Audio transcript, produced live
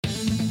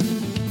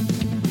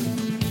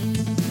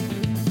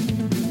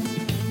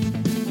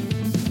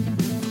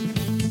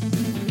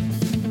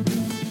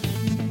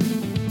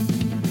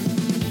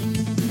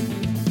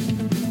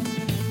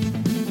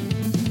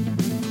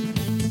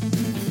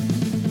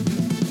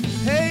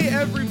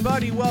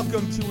everybody,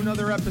 welcome to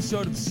another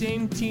episode of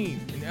Same Team,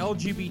 an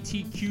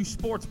LGBTQ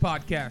sports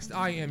podcast.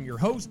 I am your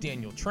host,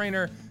 Daniel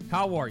Trainer.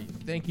 How are you?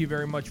 Thank you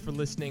very much for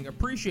listening.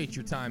 Appreciate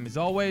your time as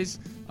always.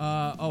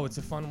 It's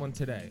a fun one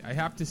today. I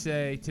have to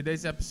say,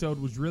 today's episode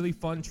was really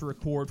fun to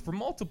record for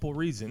multiple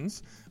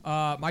reasons.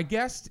 My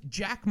guest,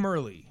 Jack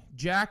Murley.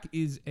 Jack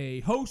is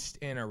a host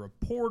and a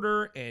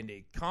reporter and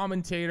a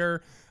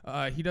commentator.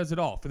 He does it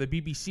all for the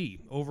BBC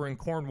over in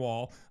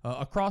Cornwall,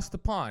 across the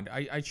pond.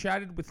 I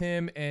chatted with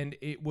him, and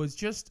it was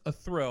just a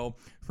thrill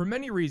for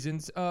many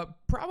reasons.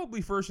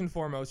 Probably first and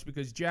foremost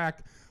because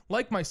Jack,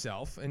 like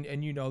myself,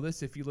 and you know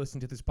this if you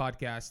listen to this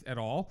podcast at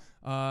all,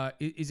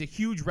 is a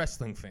huge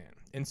wrestling fan.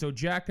 And so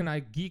Jack and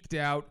I geeked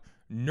out,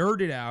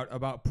 nerded out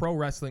about pro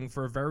wrestling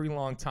for a very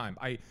long time.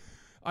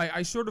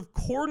 I sort of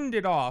cordoned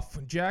it off.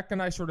 Jack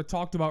and I sort of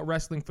talked about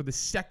wrestling for the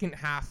second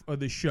half of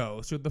the show.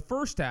 So the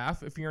first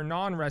half, if you're a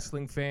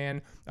non-wrestling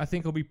fan, I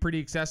think will be pretty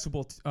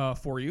accessible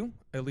for you,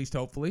 at least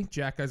hopefully.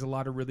 Jack has a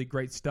lot of really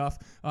great stuff.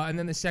 And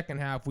then the second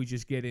half, we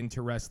just get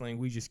into wrestling.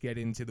 We just get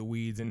into the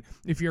weeds. And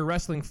if you're a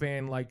wrestling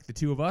fan like the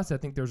two of us, I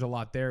think there's a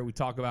lot there. We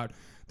talk about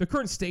the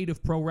current state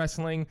of pro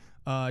wrestling,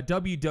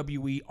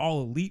 WWE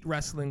All Elite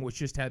Wrestling, which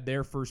just had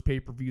their first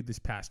pay-per-view this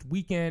past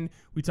weekend.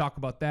 We talk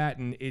about that,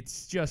 and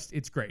it's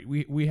great.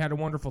 We had a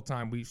wonderful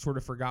time. We sort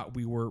of forgot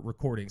we were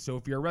recording. So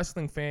if you're a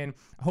wrestling fan,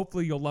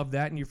 hopefully you'll love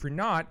that. And if you're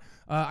not,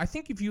 I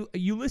think if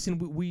you listen,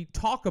 we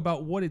talk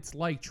about what it's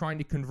like trying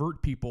to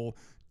convert people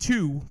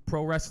to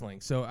pro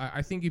wrestling. So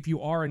I think if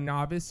you are a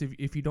novice,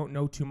 if you don't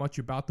know too much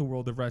about the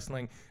world of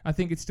wrestling, I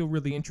think it's still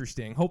really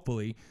interesting,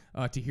 hopefully,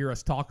 to hear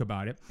us talk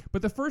about it.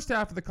 But the first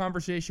half of the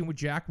conversation with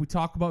Jack, we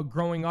talk about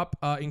growing up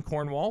in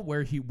Cornwall,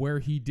 where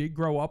he did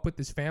grow up with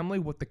his family,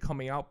 what the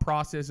coming out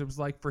process was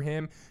like for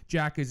him.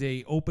 Jack is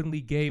a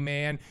openly gay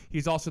man.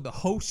 He's also the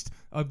host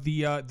of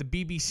the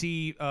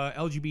BBC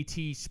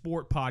LGBT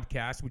sport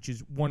podcast, which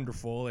is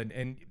wonderful.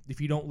 And if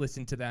you don't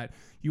listen to that,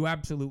 you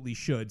absolutely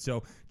should.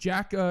 So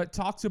Jack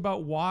talks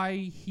about why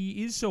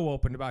he is so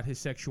open about his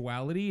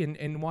sexuality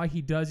and why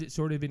he does it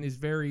sort of in his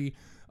very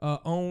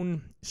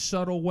own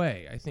subtle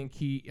way. I think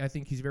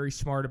he's very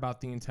smart about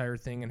the entire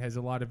thing and has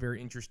a lot of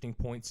very interesting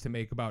points to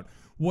make about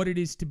what it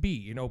is to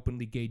be an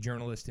openly gay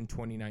journalist in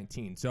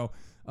 2019. So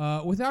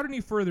without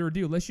any further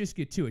ado, let's just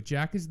get to it.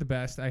 Jack is the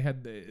best. I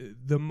had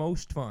the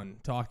most fun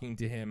talking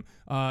to him.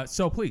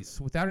 So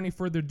please, without any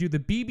further ado, the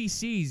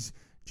BBC's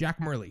Jack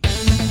Murley.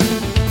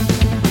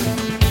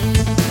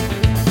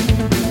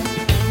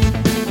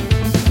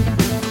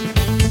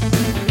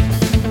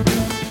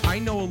 I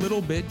know a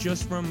little bit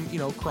just from,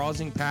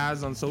 crossing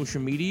paths on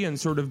social media and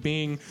sort of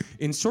being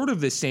in sort of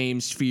the same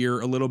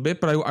sphere a little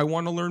bit, but I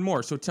want to learn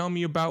more. So tell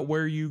me about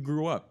where you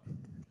grew up.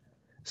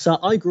 So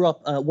I grew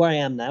up where I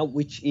am now,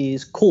 which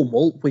is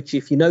Cornwall, which,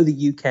 if you know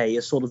the UK,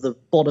 is sort of the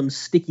bottom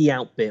sticky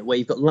out bit where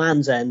you've got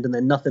Land's End and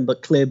then nothing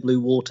but clear blue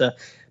water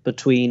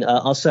between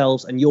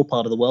ourselves and your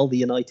part of the world, the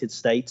United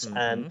States,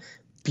 and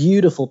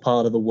beautiful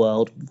part of the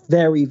world.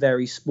 Very,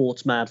 very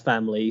sports mad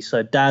family.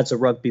 So dad's a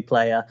rugby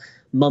player,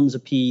 mum's a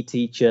PE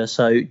teacher.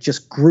 So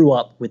just grew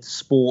up with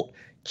sport,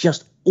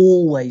 just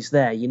always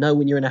there. You know,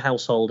 when you're in a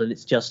household and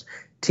it's just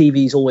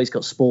TV's always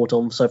got sport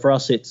on. So for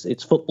us,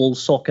 it's football,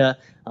 soccer,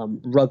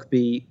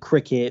 rugby,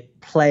 cricket,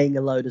 playing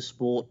a load of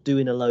sport,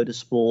 doing a load of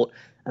sport.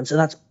 And so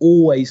that's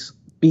always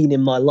been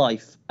in my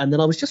life. And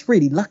then I was just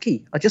really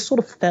lucky. I just sort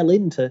of fell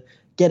into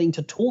getting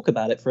to talk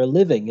about it for a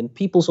living, and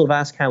people sort of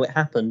ask how it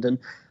happened. And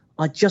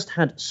I just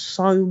had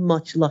so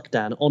much luck,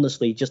 Dan,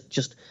 honestly,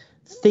 just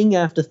thing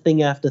after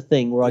thing after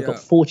thing where I got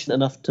fortunate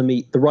enough to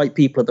meet the right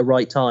people at the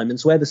right time. And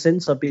so ever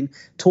since, I've been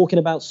talking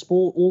about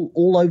sport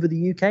all over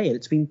the UK, and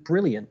it's been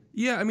brilliant.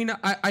 Yeah, I mean,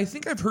 I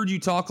think I've heard you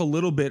talk a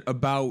little bit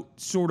about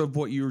sort of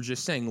what you were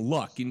just saying,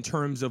 luck, in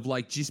terms of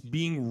like just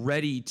being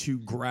ready to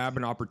grab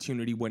an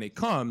opportunity when it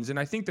comes. And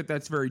I think that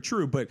that's very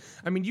true. But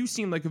I mean, you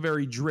seem like a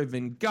very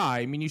driven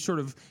guy. I mean, you sort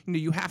of,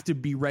 you have to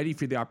be ready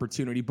for the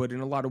opportunity. But in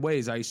a lot of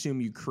ways, I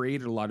assume you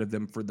created a lot of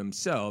them for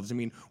themselves. I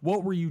mean,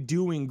 what were you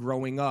doing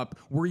growing up?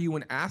 Were you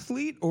an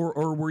athlete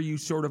or were you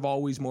sort of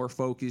always more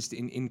focused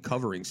in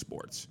covering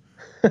sports?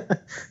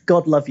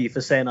 God love you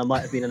for saying I might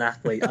have been an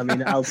athlete. I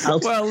mean, I'll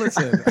well,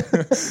 listen.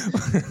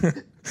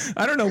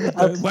 I don't know.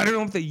 I don't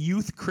know what the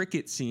youth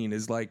cricket scene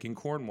is like in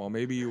Cornwall.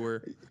 Maybe you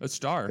were a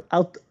star.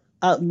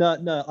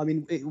 No. I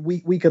mean,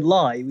 we could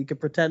lie. We could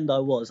pretend I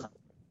was.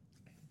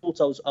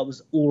 thought I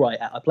was all right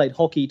at. I played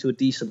hockey to a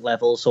decent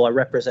level, so I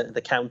represented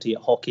the county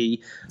at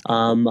hockey.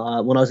 When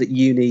I was at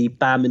uni,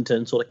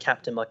 badminton, sort of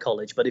captained my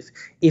college. But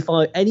if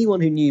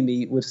anyone who knew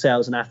me would say I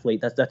was an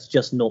athlete, that's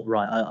just not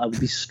right. I would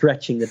be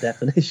stretching the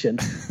definition.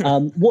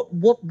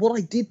 What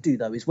I did do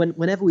though is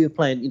whenever we were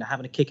playing,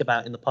 having a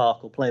kickabout in the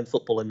park or playing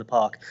football in the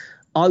park,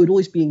 I would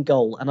always be in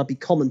goal and I'd be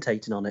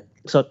commentating on it.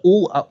 So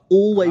I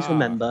always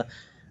remember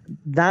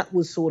that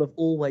was sort of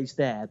always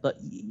there, but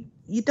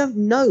you don't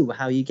know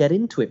how you get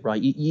into it,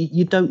 right?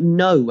 You don't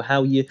know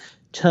how you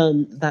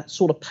turn that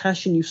sort of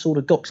passion you sort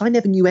of got, because I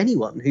never knew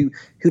anyone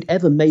who'd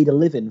ever made a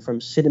living from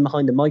sitting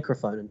behind a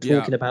microphone and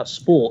talking about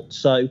sport.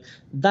 So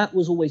that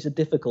was always a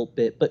difficult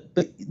bit, but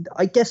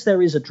I guess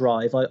there is a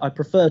drive. I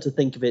prefer to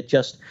think of it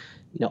just,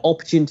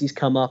 opportunities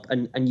come up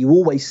and you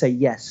always say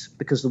yes,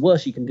 because the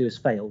worst you can do is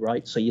fail,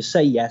 right? So you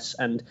say yes,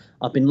 and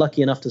I've been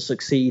lucky enough to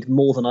succeed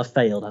more than I've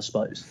failed, I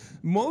suppose.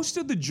 Most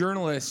of the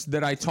journalists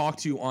that I talk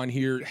to on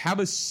here have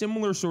a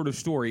similar sort of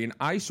story, and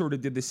I sort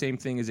of did the same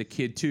thing as a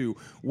kid too,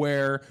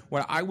 where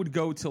when I would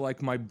go to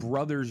like my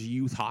brother's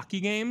youth hockey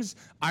games,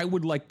 I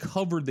would like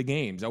cover the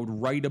games. I would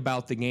write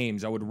about the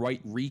games. I would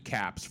write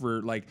recaps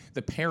for like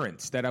the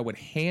parents that I would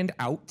hand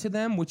out to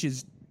them, which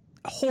is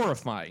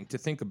horrifying to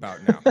think about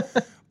now.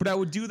 But I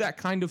would do that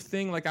kind of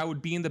thing. Like I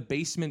would be in the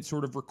basement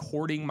sort of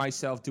recording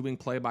myself doing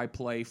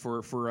play-by-play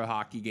for a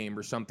hockey game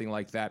or something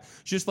like that.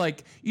 Just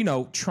like,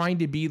 trying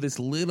to be this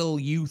little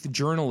youth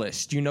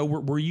journalist.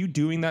 Were you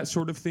doing that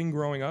sort of thing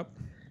growing up?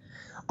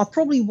 I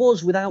probably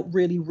was without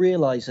really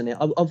realizing it.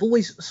 I've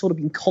always sort of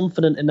been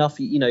confident enough,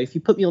 if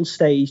you put me on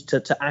stage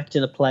to act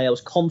in a play, I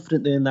was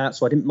confident doing that.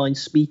 So I didn't mind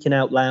speaking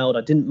out loud.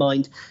 I didn't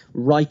mind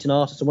writing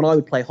articles. So when I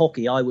would play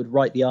hockey, I would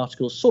write the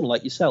articles sort of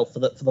like yourself for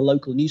the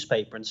local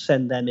newspaper and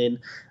send them in.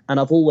 And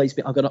I've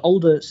got an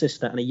older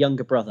sister and a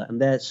younger brother,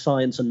 and they're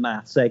science and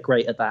maths. They're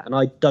great at that. And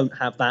I don't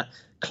have that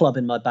club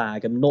in my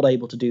bag. I'm not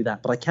able to do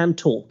that, but I can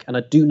talk and I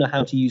do know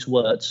how to use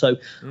words. So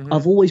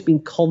I've always been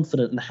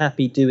confident and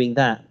happy doing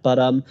that. But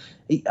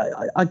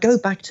I go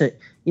back to,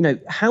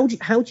 how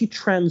do you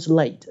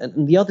translate,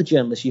 and the other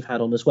journalists you've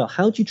had on as well,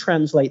 how do you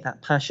translate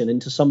that passion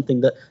into something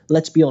that,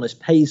 let's be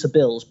honest, pays the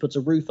bills, puts a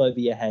roof over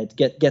your head,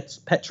 gets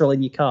petrol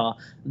in your car?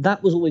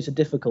 That was always a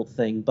difficult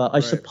thing. But I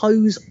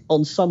suppose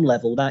on some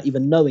level, without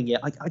even knowing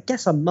it, I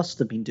guess I must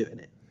have been doing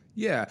it.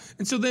 Yeah.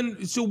 And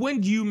so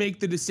when do you make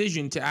the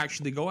decision to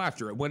actually go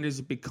after it? When does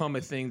it become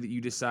a thing that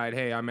you decide,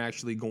 hey, I'm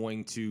actually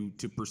going to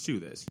pursue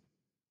this?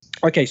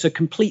 Okay, so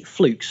complete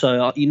fluke.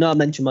 So, I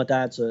mentioned my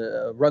dad's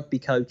a rugby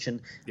coach,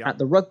 and at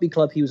the rugby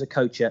club he was a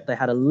coach at, they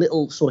had a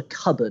little sort of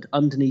cupboard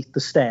underneath the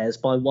stairs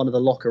by one of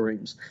the locker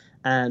rooms.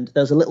 And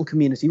there was a little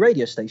community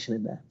radio station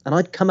in there. And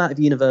I'd come out of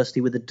university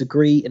with a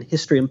degree in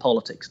history and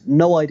politics.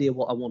 No idea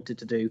what I wanted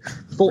to do.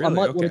 Thought really? I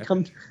might want to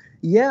come...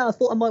 Yeah, I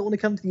thought I might want to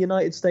come to the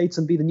United States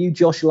and be the new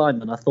Josh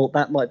Lyman. I thought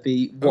that might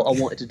be what I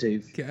wanted to do,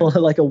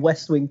 follow like a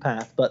West Wing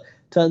path. But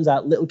turns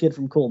out little kid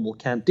from Cornwall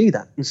can't do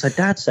that. And so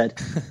Dad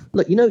said,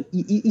 look,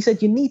 he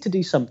said, you need to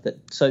do something.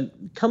 So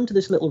come to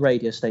this little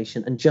radio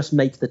station and just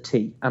make the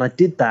tea. And I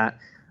did that,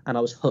 and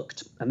I was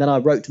hooked. And then I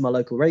wrote to my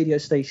local radio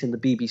station, the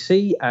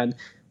BBC, and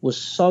was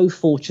so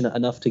fortunate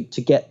enough to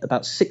get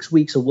about 6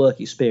 weeks of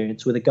work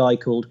experience with a guy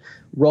called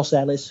Ross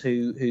Ellis,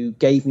 who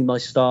gave me my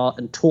start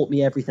and taught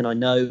me everything I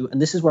know.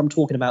 And this is where I'm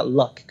talking about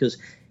luck, because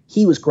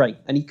he was great.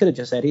 And he could have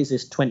just said, here's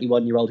this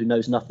 21-year-old who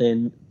knows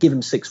nothing, give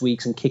him 6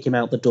 weeks and kick him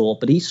out the door.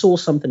 But he saw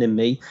something in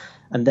me.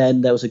 And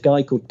then there was a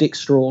guy called Dick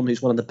Strawn,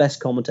 who's one of the best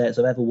commentators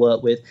I've ever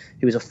worked with.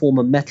 He was a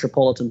former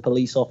Metropolitan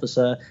Police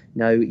officer.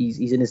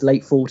 He's in his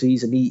late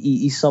 40s, and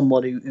he's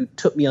someone who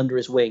took me under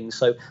his wing.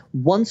 So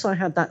once I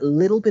had that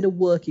little bit of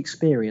work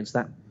experience,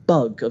 that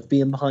bug of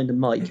being behind a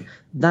mic,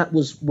 that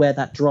was where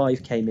that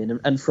drive came in.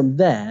 And from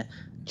there,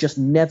 just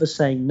never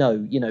saying no.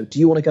 Do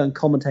you want to go and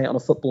commentate on a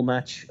football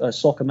match, a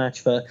soccer match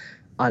for,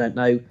 I don't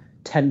know,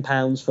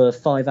 £10 for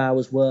 5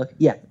 hours work?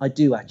 Yeah, I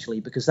do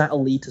actually, because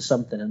that'll lead to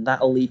something, and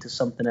that'll lead to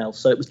something else.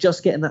 So it was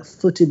just getting that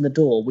foot in the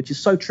door, which is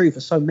so true for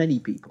so many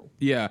people.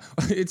 Yeah,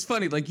 it's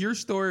funny. Like, your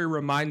story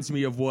reminds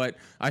me of what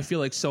I feel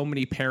like so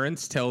many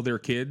parents tell their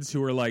kids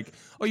who are like,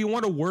 oh, you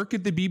want to work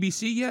at the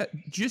BBC? Yeah,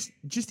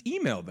 just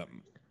email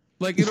them.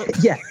 Like,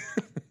 yeah.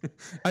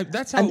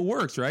 That's how it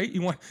works, right?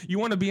 You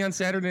want to be on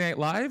Saturday Night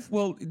Live?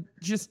 Well,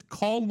 just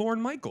call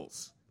Lorne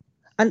Michaels.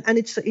 And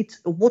it's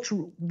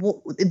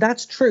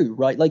that's true,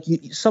 right? Like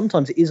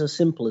sometimes it is as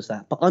simple as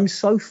that. But I'm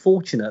so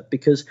fortunate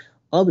because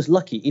I was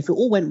lucky. If it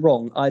all went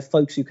wrong, I have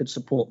folks who could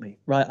support me,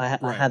 right?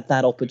 I had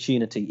that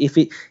opportunity. If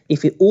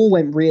it all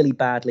went really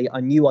badly,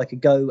 I knew I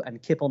could go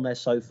and kip on their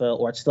sofa,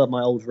 or I'd still have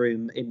my old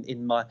room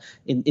in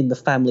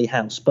the family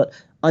house. But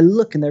I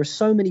look, and there are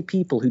so many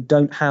people who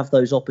don't have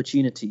those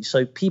opportunities.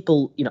 So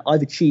people,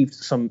 I've achieved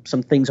some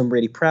things I'm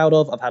really proud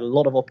of. I've had a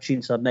lot of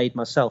opportunities I've made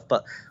myself,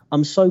 but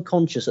I'm so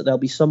conscious that there'll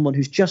be someone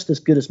who's just as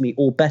good as me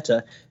or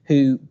better,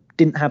 who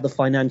didn't have the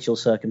financial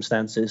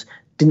circumstances,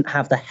 didn't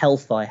have the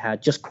health I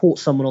had, just caught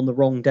someone on the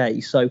wrong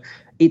day. So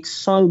it's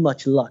so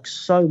much luck.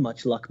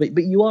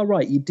 But you are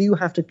right. You do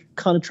have to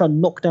kind of try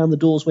and knock down the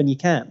doors when you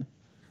can.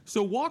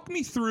 So walk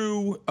me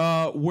through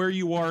where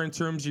you are in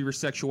terms of your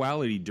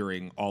sexuality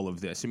during all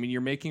of this. I mean,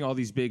 you're making all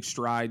these big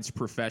strides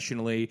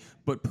professionally,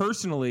 but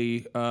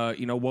personally,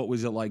 what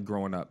was it like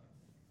growing up?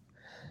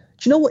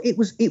 Do you know what? It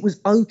was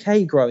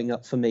okay growing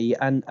up for me.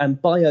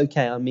 And by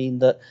okay, I mean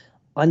that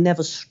I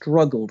never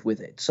struggled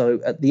with it.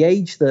 So at the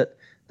age that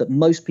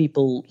most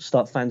people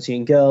start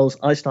fancying girls,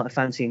 I started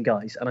fancying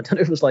guys. And I don't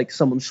know if it was like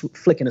someone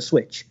flicking a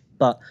switch,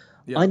 but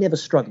Yeah. I never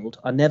struggled.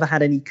 I never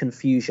had any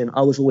confusion.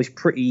 I was always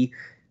pretty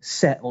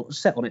set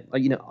on it.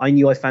 I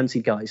knew I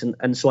fancied guys,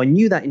 and so I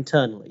knew that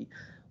internally.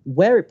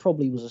 Where it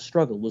probably was a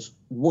struggle was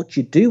what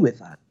you do with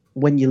that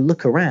when you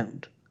look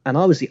around. And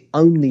I was the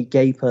only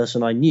gay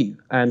person I knew,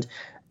 and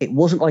it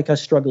wasn't like I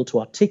struggled to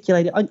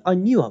articulate it. I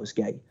knew I was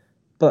gay,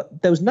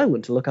 but there was no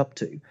one to look up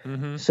to.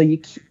 Mm-hmm. So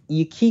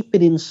you keep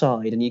it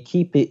inside, and you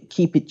keep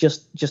it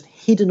just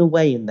hidden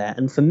away in there.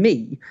 And for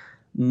me,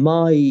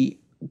 my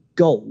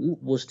goal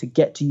was to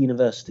get to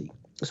university.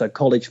 So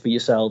college for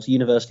yourselves,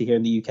 university here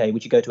in the UK,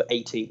 which you go to at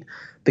 18.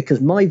 Because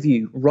my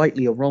view,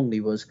 rightly or wrongly,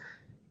 was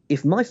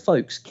if my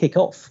folks kick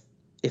off,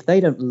 if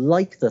they don't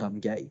like that I'm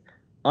gay,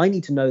 I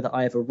need to know that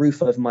I have a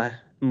roof over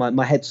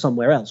my head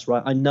somewhere else,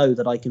 right? I know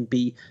that I can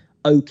be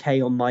okay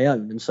on my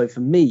own. And so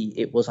for me,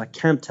 it was I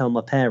can't tell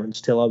my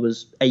parents till I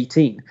was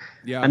 18.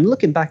 Yeah. And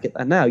looking back at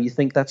that now, you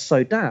think that's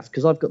so daft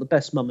because I've got the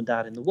best mum and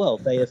dad in the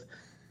world. They have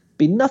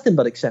been nothing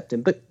but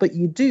accepting. But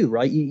you do,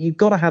 right? You've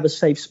got to have a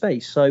safe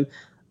space. So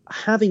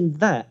having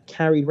that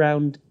carried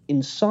around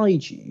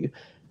inside you,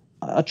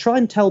 I try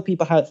and tell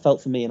people how it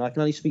felt for me, and I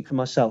can only speak for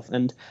myself.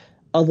 And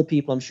other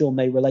people, I'm sure,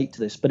 may relate to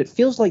this, but it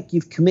feels like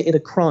you've committed a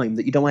crime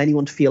that you don't want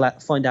anyone to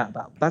find out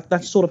about.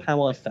 That's sort of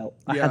how I felt.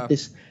 I had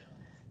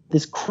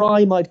this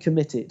crime I'd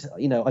committed. I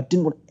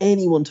didn't want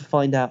anyone to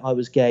find out I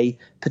was gay,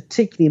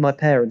 particularly my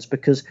parents,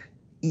 because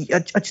I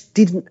just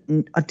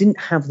didn't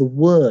have the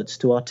words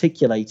to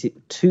articulate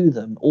it to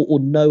them or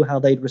know how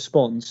they'd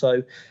respond.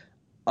 So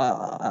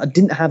I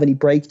didn't have any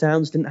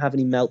breakdowns, didn't have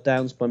any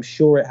meltdowns, but I'm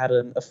sure it had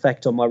an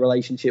effect on my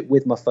relationship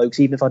with my folks,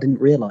 even if I didn't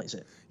realize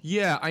it.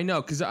 Yeah, I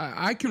know, because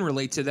I can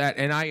relate to that,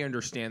 and I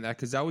understand that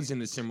because I was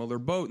in a similar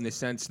boat in the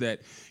sense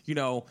that,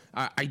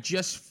 I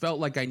just felt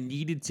like I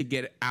needed to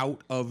get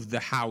out of the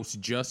house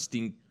just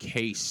in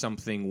case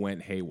something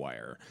went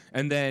haywire.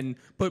 And then,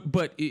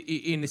 but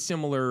in a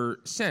similar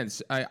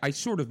sense, I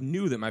sort of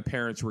knew that my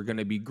parents were going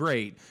to be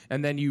great.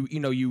 And then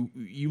you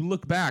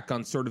look back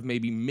on sort of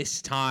maybe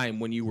missed time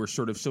when you were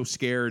sort of so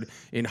scared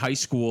in high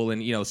school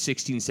and,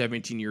 16,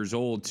 17 years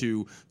old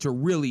to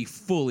really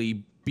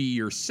fully be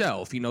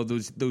yourself.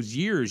 Those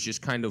years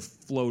just kind of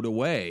float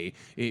away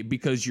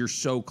because you're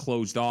so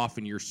closed off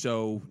and you're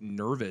so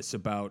nervous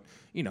about,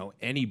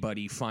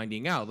 anybody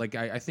finding out. Like,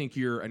 I think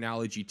your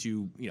analogy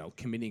to,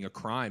 committing a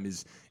crime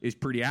is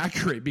pretty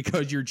accurate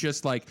because you're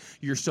just like,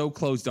 you're so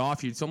closed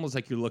off. It's almost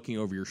like you're looking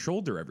over your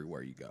shoulder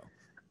everywhere you go.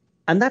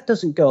 And that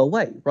doesn't go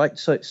away, right?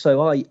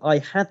 So I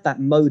had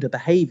that mode of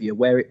behavior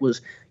where it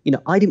was,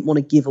 I didn't want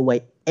to give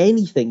away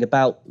anything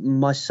about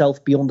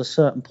myself beyond a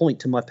certain point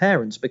to my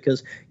parents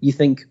because you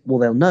think, well,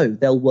 they'll know,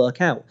 they'll work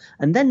out.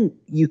 And then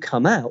you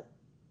come out,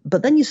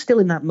 but then you're still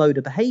in that mode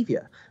of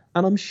behavior.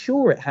 And I'm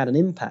sure it had an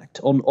impact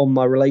on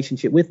my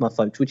relationship with my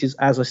folks, which is,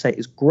 as I say,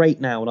 is great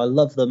now. And I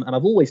love them and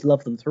I've always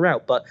loved them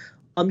throughout. But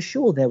I'm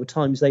sure there were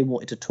times they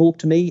wanted to talk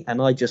to me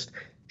and I just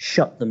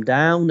shut them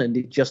down and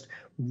it just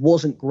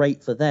wasn't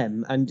great for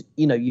them. And,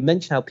 you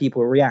mentioned how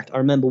people react. I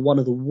remember one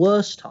of the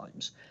worst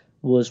times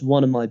was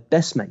one of my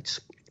best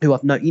mates who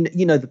I've known,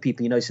 the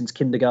people, since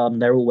kindergarten,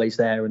 they're always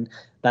there and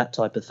that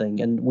type of thing.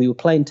 And we were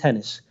playing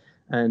tennis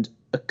and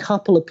a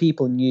couple of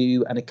people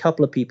knew and a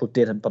couple of people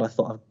didn't, but I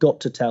thought I've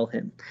got to tell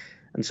him.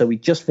 And so we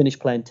just finished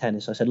playing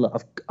tennis. I said,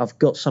 look, I've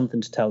got something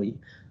to tell you.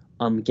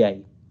 I'm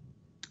gay.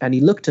 And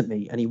he looked at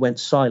me and he went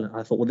silent.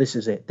 I thought, well, this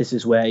is it. This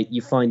is where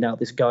you find out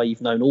this guy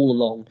you've known all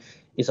along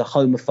is a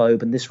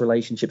homophobe and this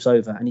relationship's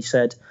over. And he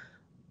said,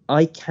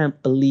 I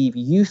can't believe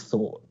you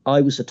thought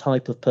I was the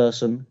type of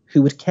person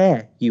who would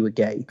care you were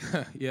gay.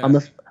 Yeah.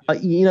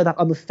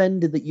 I'm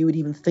offended that you would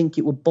even think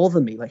it would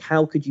bother me. Like,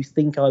 how could you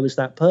think I was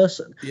that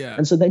person? Yeah.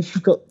 And so then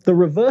you've got the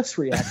reverse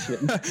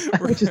reaction,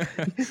 which is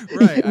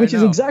right, which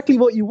is exactly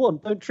what you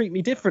want. Don't treat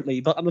me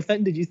differently, but I'm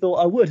offended you thought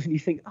I would. And you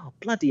think, oh,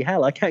 bloody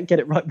hell, I can't get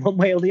it right one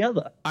way or the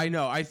other. I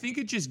know. I think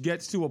it just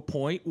gets to a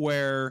point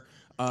where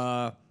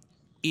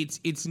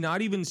it's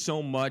not even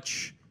so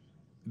much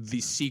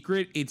the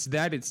secret, it's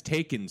that it's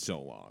taken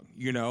so long.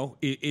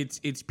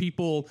 It's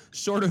people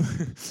sort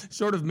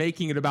of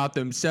making it about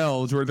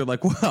themselves where they're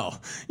like,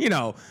 well,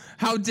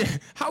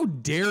 how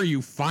dare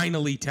you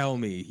finally tell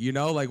me,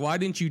 like, why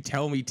didn't you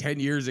tell me 10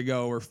 years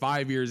ago or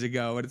 5 years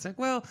ago? And it's like,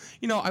 well,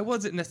 I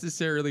wasn't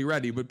necessarily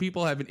ready, but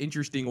people have an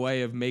interesting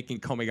way of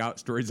making coming out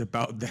stories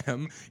about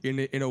them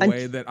in a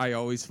way that I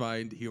always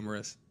find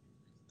humorous.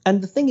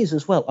 And the thing is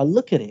as well, I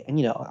look at it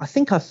and, I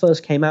think I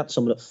first came out to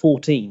someone at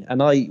 14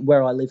 and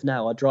where I live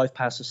now, I drive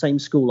past the same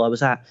school I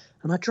was at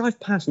and I drive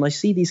past and I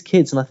see these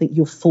kids and I think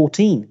you're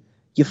 14.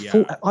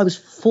 I was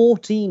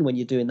 14 when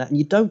you're doing that. And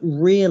you don't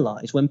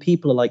realize when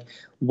people are like,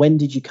 when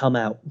did you come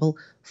out? Well,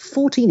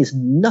 14 is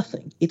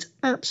nothing. It's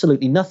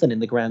absolutely nothing in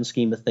the grand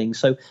scheme of things.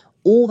 So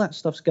all that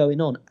stuff's going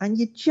on and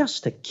you're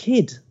just a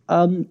kid.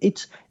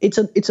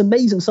 It's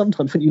amazing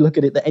sometimes when you look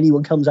at it that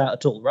anyone comes out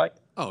at all, right?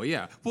 Oh,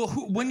 yeah. Well,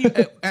 when you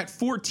at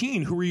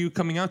 14, who were you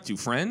coming out to?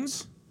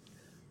 Friends?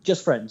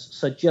 Just friends.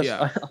 So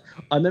Yeah.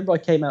 I remember I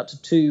came out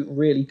to two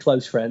really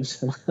close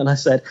friends and I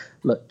said,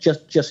 look,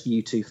 just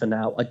you two for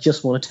now. I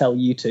just want to tell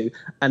you two.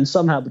 And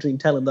somehow between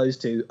telling those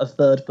two, a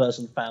third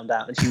person found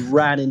out and she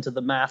ran into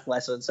the math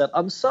lesson and said,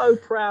 I'm so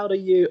proud of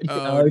you. And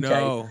Oh,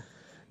 no.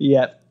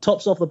 Yeah,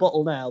 tops off the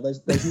bottle now.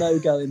 There's no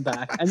going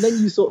back. And then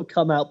you sort of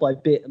come out by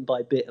bit and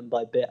by bit and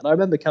by bit. And I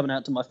remember coming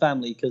out to my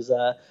family because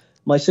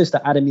my sister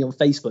added me on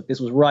Facebook. This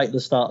was right at the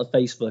start of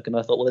Facebook. And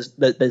I thought, well,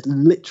 there's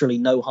literally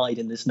no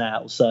hiding this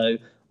now. So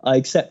I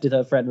accepted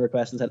her friend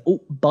request and said,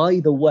 oh,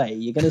 by the way,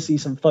 you're going to see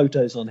some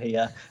photos on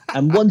here.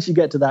 And once you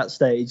get to that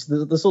stage,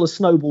 the sort of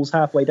snowballs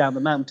halfway down the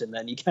mountain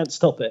then. You can't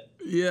stop it.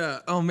 Yeah.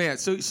 Oh, man.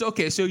 So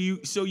okay. So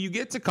you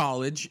get to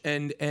college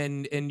and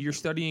you're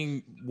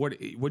studying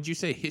what'd you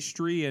say?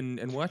 History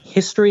and what?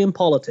 History and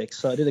politics.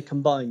 So I did a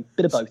combined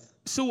bit of both.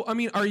 So, I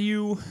mean, are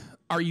you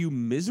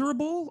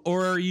miserable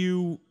or are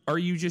you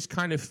just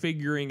kind of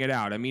figuring it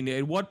out? I mean,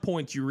 at what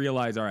point do you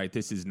realize, all right,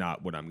 this is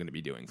not what I'm going to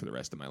be doing for the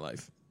rest of my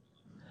life?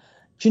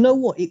 Do you know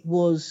what it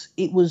was?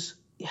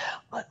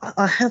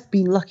 I have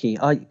been lucky.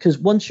 Because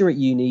once you're at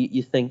uni,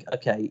 you think,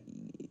 okay,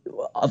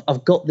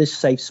 I've got this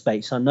safe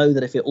space. I know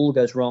that if it all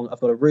goes wrong, I've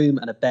got a room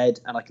and a bed,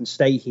 and I can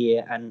stay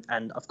here, and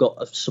I've got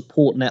a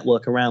support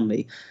network around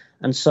me.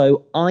 And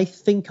so I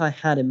think I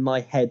had in my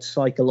head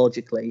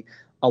psychologically,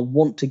 I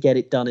want to get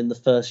it done in the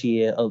first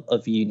year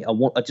of uni.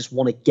 I just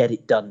want to get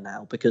it done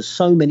now because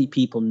so many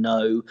people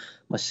know.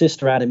 My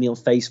sister added me on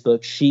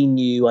Facebook. She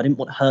knew. I didn't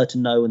want her to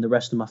know and the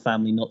rest of my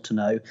family not to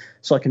know.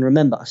 So I can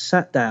remember I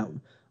sat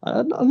down.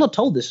 I'm not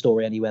told this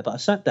story anywhere, but I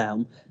sat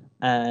down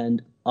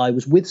and I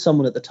was with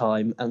someone at the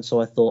time. And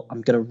so I thought,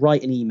 I'm going to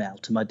write an email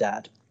to my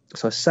dad.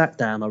 So I sat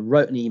down, I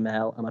wrote an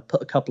email, and I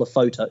put a couple of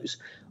photos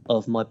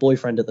of my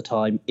boyfriend at the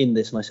time in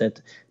this. And I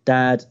said,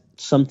 Dad,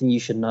 something you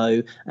should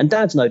know. And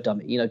Dad's no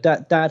dummy. You know,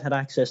 Dad had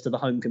access to the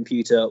home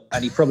computer,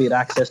 and he probably had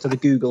access to the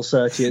Google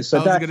searches. So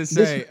I was going to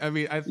say, I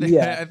mean, I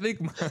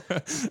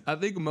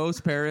think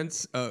most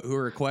parents who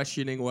are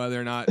questioning whether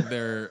or not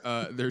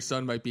their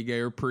son might be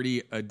gay are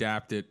pretty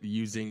adept at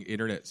using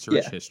internet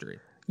search history.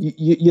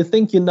 You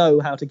think you know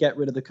how to get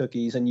rid of the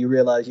cookies and you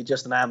realize you're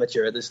just an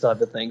amateur at this type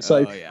of thing.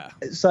 So,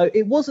 So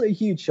it wasn't a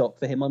huge shock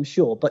for him, I'm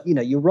sure. But, you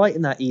know, you're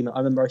writing that email. I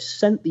remember I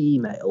sent the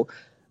email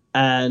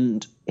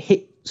and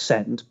hit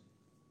send,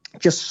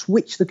 just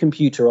switch the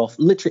computer off.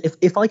 Literally,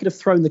 if I could have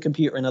thrown the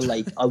computer in a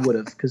lake, I would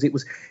have, because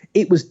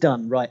it was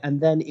done, right? And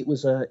then it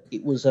was I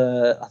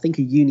think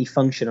a uni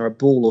function or a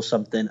ball or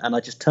something, and I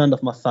just turned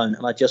off my phone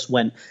and I just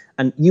went.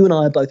 And you and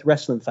I are both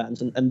wrestling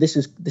fans, and this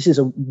is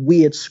a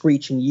weird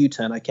screeching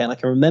U-turn. I can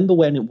remember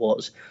when it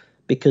was,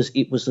 because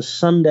it was the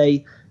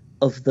Sunday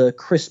of the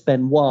Chris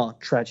Benoit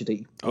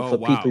tragedy. For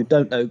people who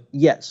don't know,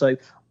 so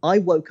I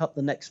woke up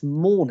the next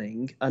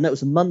morning, I know it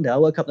was a Monday, I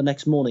woke up the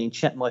next morning and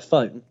checked my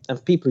phone. And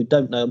for people who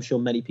don't know, I'm sure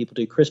many people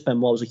do, Chris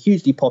Benoit was a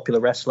hugely popular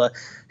wrestler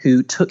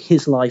who took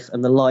his life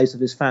and the lives of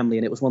his family,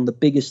 and it was one of the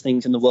biggest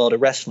things in the world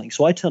of wrestling.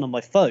 So I turn on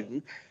my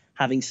phone,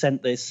 having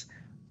sent this,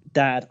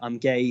 Dad, I'm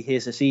gay,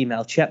 here's this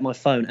email, check my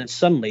phone, and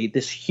suddenly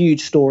this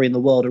huge story in the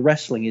world of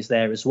wrestling is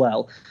there as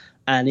well.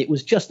 And it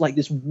was just like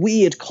this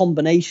weird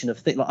combination of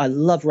things. Like, I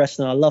love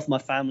wrestling. I love my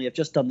family. I've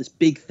just done this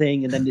big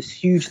thing. And then this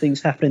huge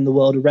thing's happening in the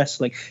world of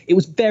wrestling. It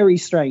was very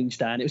strange,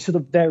 Dan. It was sort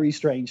of a very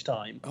strange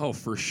time. Oh,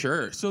 for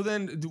sure. So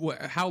then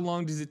how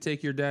long does it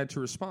take your dad to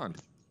respond?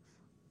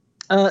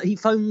 He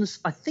phones.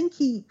 I think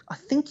he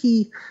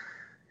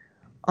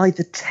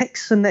either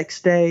texts the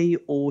next day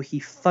or he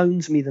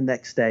phones me the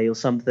next day or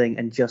something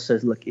and just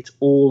says, look, it's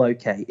all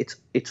okay.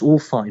 It's all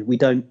fine. We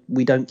don't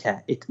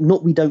care.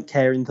 We don't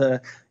care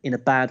in a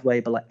bad way,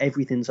 but like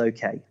everything's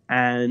okay.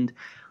 And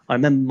I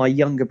remember my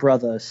younger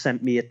brother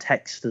sent me a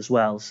text as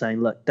well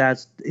saying, look,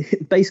 dads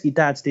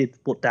did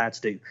what dads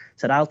do.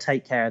 Said, I'll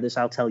take care of this.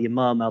 I'll tell your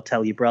mum, I'll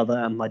tell your brother.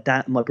 And my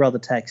brother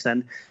texted,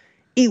 and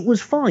it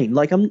was fine.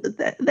 Like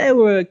there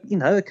were,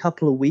 a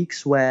couple of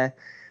weeks where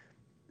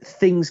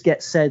things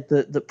get said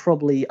that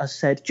probably are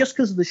said just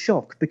because of the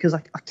shock, because I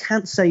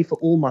can't say for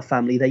all my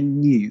family they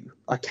knew.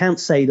 I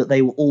can't say that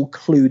they were all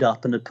clued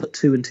up and had put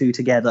two and two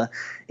together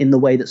in the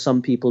way that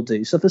some people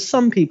do. So for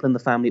some people in the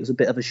family, it was a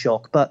bit of a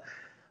shock. But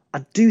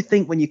I do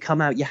think when you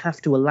come out, you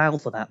have to allow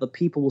for that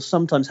people will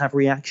sometimes have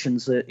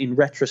reactions that in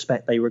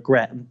retrospect they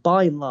regret. And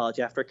by and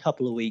large, after a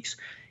couple of weeks,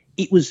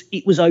 it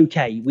was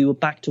okay. We were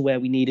back to where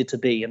we needed to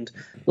be. And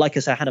like I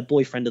said, I had a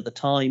boyfriend at the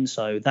time,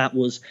 so that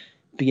was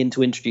begin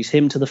to introduce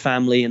him to the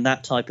family and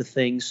that type of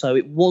thing. So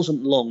it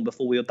wasn't long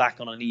before we were back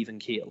on an even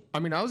keel. I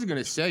mean, I was going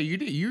to say,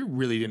 you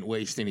really didn't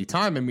waste any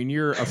time. I mean,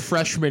 you're a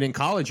freshman in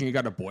college and you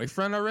got a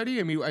boyfriend already?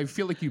 I mean, I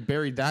feel like you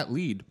buried that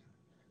lead.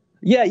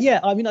 Yeah.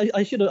 I mean,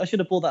 I should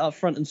have brought that up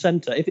front and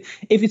center.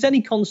 If it's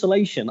any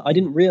consolation, I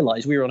didn't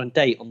realize we were on a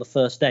date on the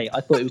first day. I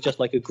thought it was just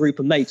like a group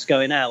of mates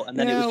going out, and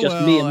then it was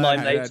just me and my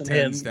mates and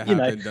him. To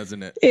happen,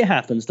 doesn't it? It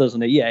happens,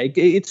 doesn't it? Yeah.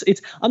 It's.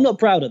 I'm not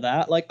proud of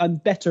that. Like, I'm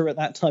better at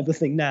that type of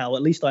thing now.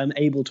 At least I am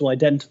able to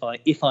identify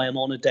if I am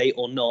on a date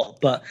or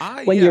not. But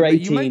when you're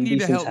 18, you might need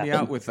these to things help me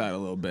happen. out with that a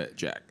little bit,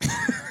 Jack.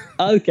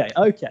 Okay.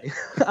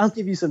 I'll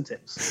give you some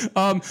tips.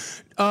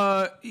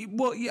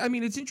 Well, yeah, I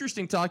mean, it's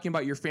interesting talking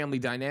about your family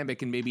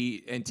dynamic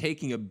and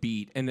taking a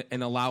beat and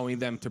allowing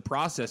them to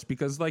process,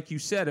 because like you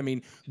said, I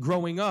mean,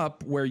 growing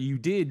up where you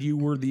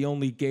were the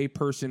only gay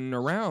person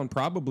around,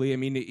 probably. I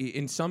mean,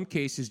 in some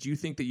cases, do you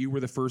think that you were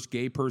the first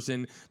gay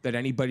person that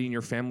anybody in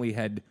your family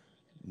had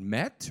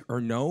met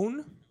or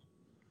known?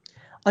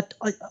 I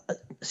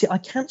see. I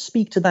can't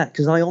speak to that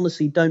because I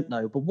honestly don't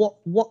know. But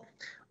what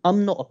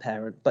I'm not a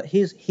parent, but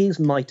here's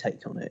my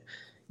take on it.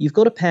 You've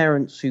got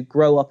parents who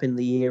grow up in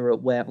the era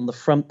where on the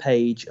front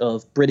page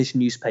of British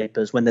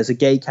newspapers, when there's a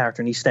gay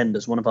character in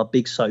EastEnders, one of our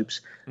big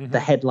soaps, the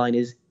headline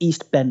is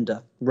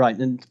Eastbender, right?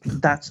 And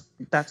that's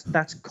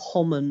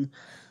common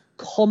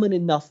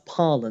enough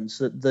parlance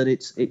that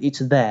it's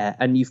there,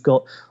 and you've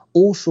got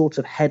all sorts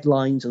of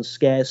headlines and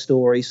scare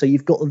stories. So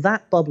you've got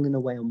that bubbling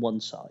away on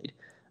one side.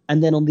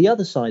 And then on the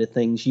other side of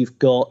things, you've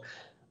got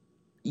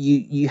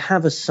you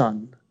have a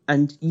son,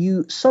 and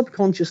you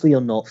subconsciously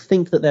or not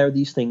think that there are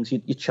these things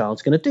your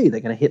child's going to do. They're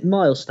going to hit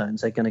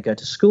milestones. They're going to go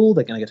to school.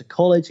 They're going to go to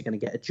college. They're going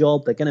to get a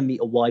job. They're going to meet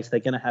a wife.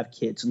 They're going to have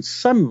kids. And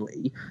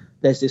suddenly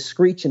there's this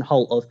screeching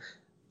halt of,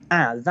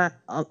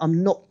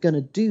 I'm not going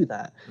to do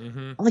that.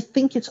 I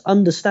think it's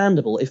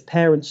understandable if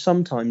parents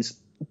sometimes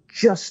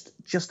just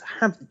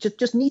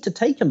need to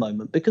take a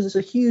moment, because it's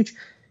a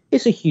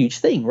huge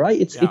thing, right?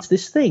 It's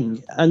this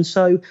thing. And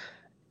so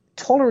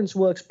tolerance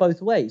works both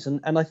ways.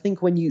 And I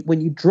think when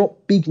you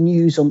drop big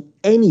news on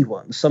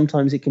anyone,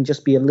 sometimes it can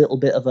just be a little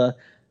bit of a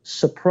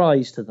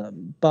surprise to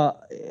them.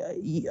 But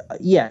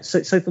yeah,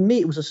 so for me,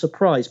 it was a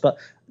surprise. But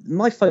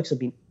my folks have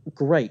been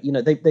great. You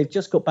know, they've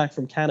just got back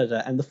from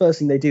Canada, and the first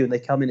thing they do when they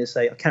come in is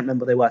say, I can't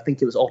remember where they were. I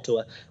think it was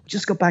Ottawa. We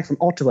just got back from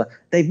Ottawa.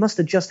 They must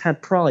have just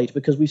had Pride,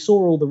 because we saw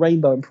all the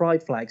rainbow and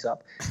Pride flags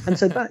up. And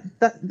so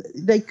that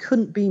they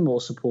couldn't be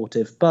more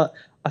supportive. But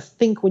I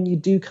think when you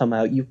do come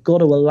out, you've got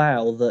to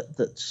allow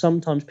that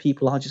sometimes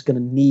people are just going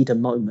to need a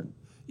moment.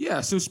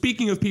 Yeah. So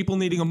speaking of people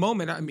needing a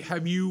moment, I mean,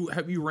 have you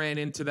ran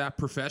into that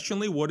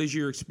professionally? What has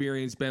your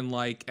experience been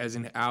like as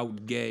an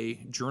out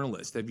gay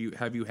journalist? Have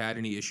you had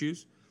any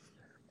issues?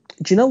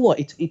 Do you know what?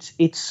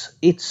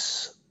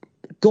 It's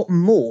got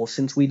more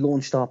since we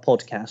launched our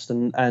podcast.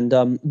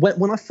 And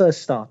when I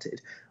first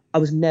started, I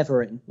was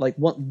never in. Like,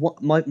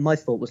 what my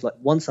thought was, like,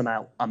 once I'm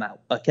out, I'm out.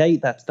 Okay,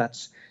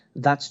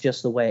 that's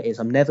just the way it is.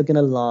 I'm never going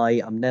to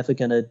lie. I'm never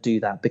going to do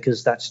that,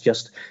 because that's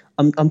just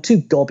I'm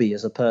too gobby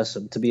as a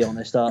person, to be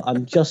honest.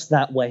 I'm just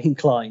that way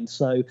inclined.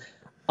 So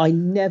I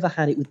never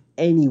had it with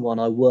anyone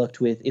I worked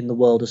with in the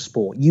world of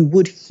sport. You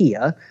would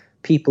hear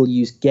people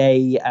use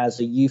gay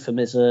as a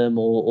euphemism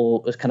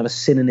or as kind of a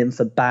synonym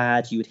for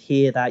bad. You would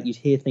hear that. You'd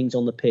hear things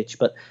on the pitch,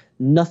 but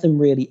nothing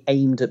really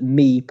aimed at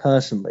me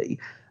personally.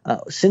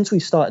 Since we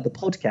started the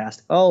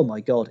podcast, oh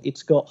my God,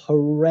 it's got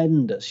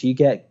horrendous. You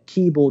get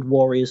keyboard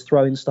warriors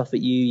throwing stuff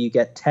at you. You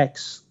get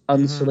texts,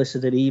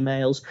 unsolicited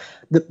emails.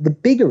 The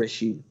bigger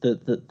issue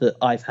that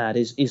I've had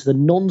is the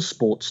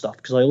non-sport stuff,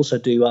 because I also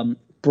do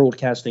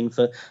broadcasting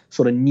for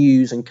sort of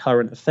news and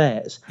current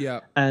affairs.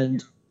 Yeah.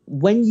 And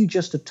when you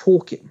just are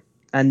talking,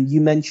 and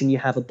you mention you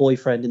have a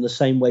boyfriend in the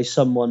same way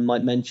someone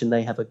might mention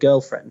they have a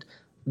girlfriend,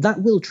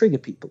 that will trigger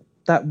people.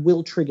 That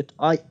will trigger.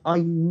 I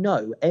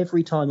know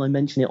every time I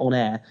mention it on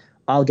air,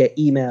 I'll get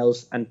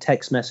emails and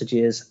text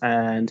messages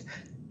and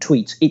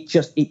tweets.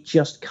 It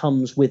just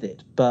comes with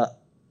it. But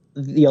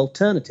the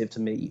alternative to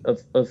me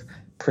of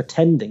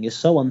pretending is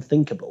so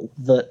unthinkable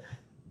that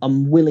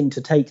I'm willing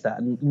to take that.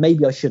 And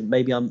maybe I shouldn't.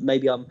 Maybe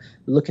I'm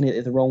looking at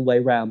it the wrong way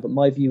around. But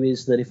my view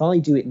is that if I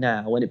do it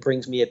now and it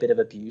brings me a bit of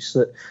abuse,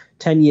 that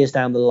 10 years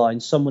down the line,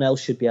 someone else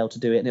should be able to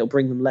do it and it'll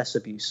bring them less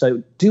abuse.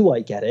 So do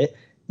I get it?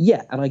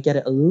 Yeah, and I get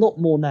it a lot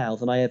more now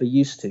than I ever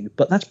used to.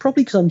 But that's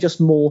probably because I'm just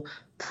more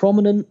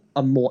prominent,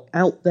 I'm more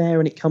out there,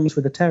 and it comes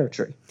with the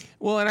territory.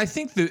 Well, and I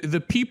think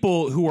the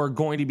people who are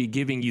going to be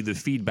giving you the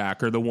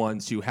feedback are the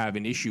ones who have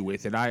an issue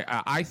with it.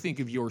 I think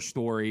of your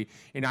story,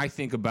 and I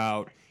think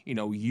about, you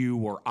know, you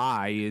or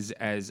I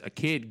as a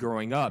kid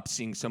growing up,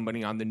 seeing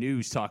somebody on the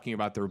news talking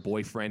about their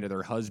boyfriend or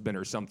their husband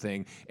or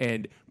something,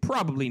 and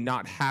probably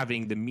not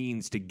having the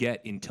means to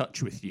get in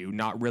touch with you,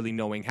 not really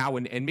knowing how,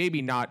 and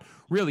maybe not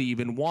really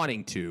even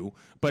wanting to.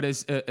 But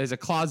as a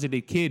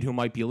closeted kid who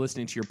might be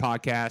listening to your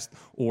podcast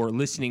or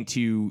listening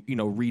to, you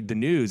know, read the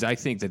news, I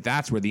think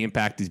that's where the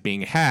impact is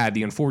being had.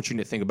 The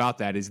unfortunate thing about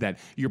that is that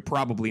you're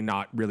probably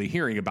not really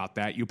hearing about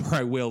that. You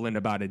probably will in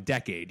about a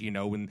decade, you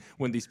know,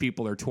 when these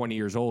people are 20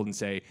 years old and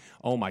say,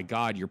 oh my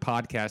God, your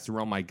podcast, or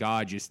oh my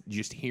God,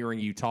 just hearing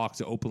you talk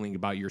so openly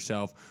about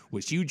yourself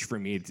was huge for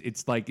me.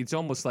 It's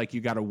almost like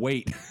you got to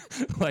wait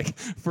like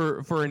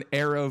for an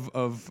era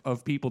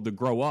of people to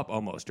grow up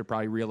almost to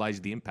probably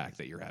realize the impact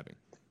that you're having.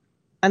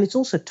 And it's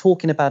also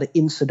talking about it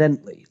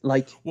incidentally,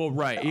 like. Well,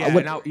 right,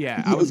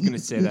 yeah, I was going to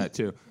say that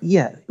too.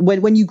 Yeah,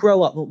 when you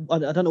grow up, I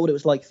don't know what it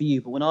was like for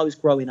you, but when I was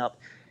growing up,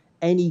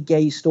 any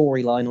gay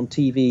storyline on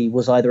TV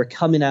was either a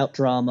coming out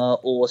drama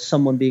or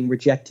someone being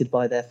rejected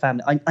by their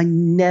family. I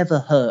never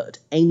heard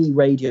any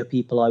radio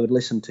people I would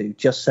listen to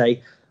just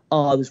say,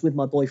 oh, I was with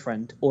my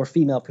boyfriend, or a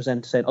female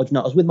presenter saying, oh,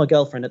 no, I was with my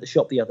girlfriend at the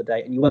shop the other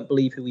day, and you won't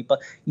believe who we,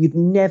 but you'd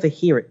never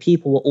hear it.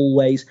 People were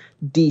always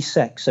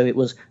de-sex. So it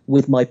was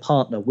with my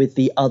partner, with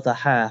the other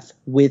half,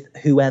 with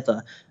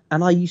whoever.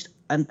 And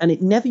and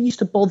it never used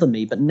to bother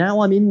me, but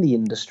now I'm in the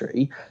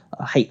industry.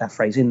 I hate that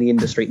phrase, in the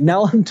industry.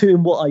 Now I'm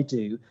doing what I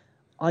do.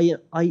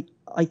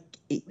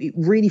 It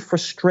really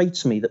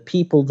frustrates me that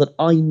people that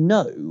I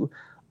know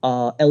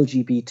are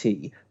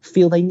LGBT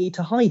feel they need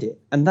to hide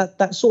it, and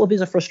that sort of is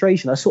a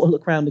frustration. I sort of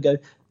look around and go,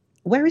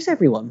 where is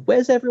everyone?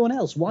 Where's everyone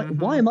else?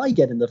 Why am I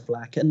getting the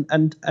flack? And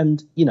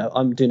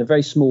I'm doing a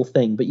very small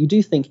thing, but you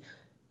do think,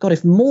 God,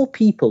 if more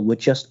people were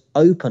just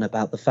open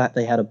about the fact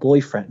they had a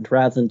boyfriend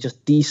rather than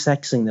just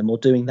de-sexing them or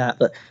doing that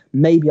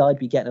maybe I'd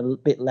be getting a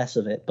bit less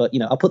of it. But,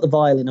 I'll put the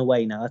violin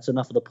away now. That's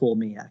enough of the poor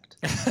me act.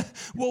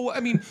 Well, I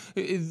mean,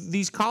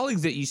 these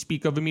colleagues that you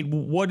speak of, I mean,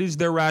 what is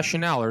their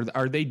rationale?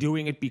 Are they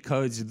doing it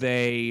because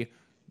they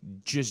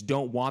just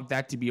don't want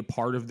that to be a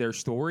part of their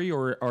story,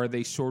 or are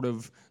they sort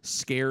of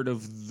scared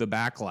of the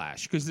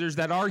backlash? Because there's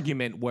that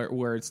argument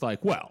where it's like,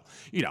 well,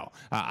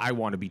 I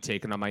want to be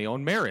taken on my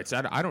own merits.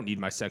 I don't need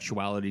my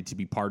sexuality to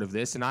be part of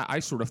this. And I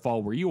sort of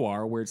fall where you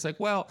are, where it's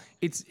like, well,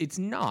 it's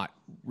not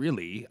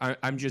really.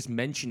 I'm just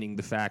mentioning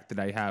the fact that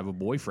I have a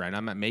boyfriend.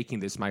 I'm not making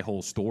this my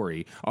whole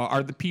story.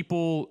 Are the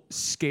people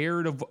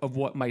scared of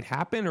what might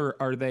happen, or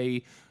are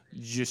they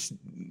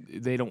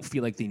they don't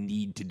feel like they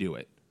need to do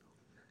it?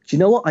 Do you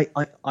know what?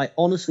 I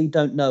honestly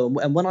don't know.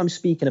 And when I'm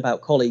speaking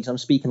about colleagues, I'm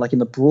speaking like in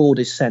the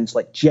broadest sense,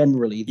 like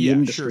generally the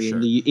industry sure.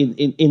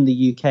 in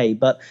the UK.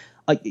 But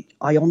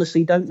I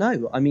honestly don't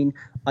know. I mean,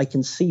 I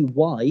can see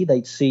why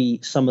they'd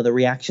see some of the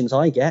reactions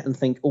I get and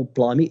think, oh,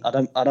 blimey, I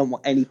don't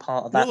want any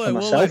part of that for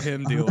myself. We'll let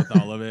him deal with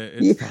all of it.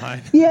 It's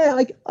fine. Yeah,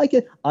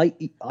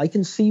 I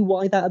can see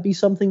why that would be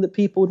something that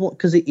people would want,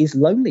 because it is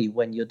lonely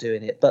when you're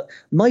doing it. But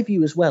my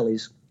view as well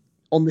is,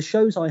 on the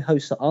shows I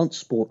host that aren't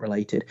sport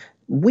related,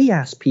 we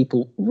ask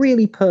people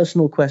really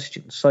personal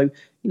questions. So,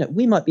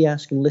 we might be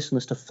asking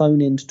listeners to phone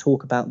in to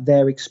talk about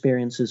their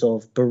experiences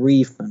of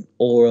bereavement,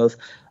 or of,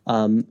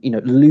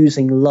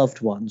 losing loved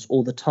ones,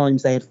 or the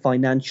times they had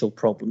financial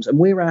problems. And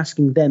we're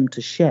asking them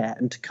to share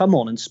and to come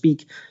on and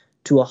speak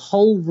to a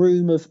whole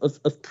room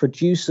of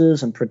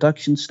producers and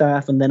production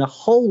staff, and then a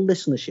whole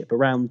listenership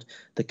around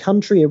the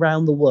country,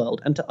 around the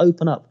world, and to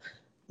open up.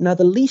 Now,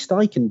 the least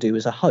I can do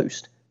as a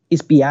host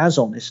is be as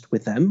honest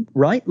with them,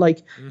 right?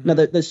 Like, now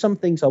there's some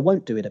things I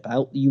won't do it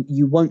about.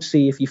 You won't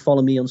see, if you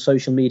follow me on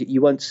social media, you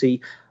won't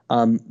see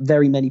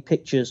very many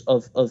pictures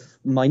of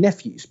my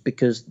nephews,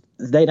 because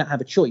they don't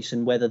have a choice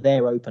in whether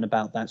they're open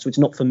about that. So it's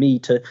not for me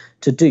to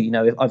do.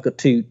 If I've got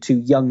two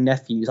young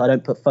nephews, I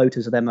don't put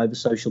photos of them over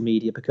social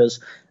media,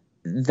 because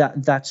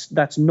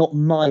that's not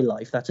my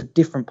life. That's a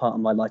different part of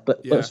my life.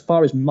 But as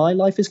far as my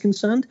life is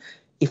concerned,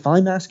 if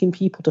I'm asking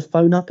people to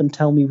phone up and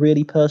tell me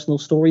really personal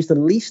stories, the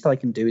least I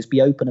can do is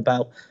be open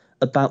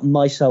about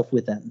myself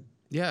with them.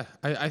 Yeah,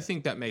 I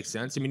think that makes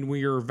sense. I mean, when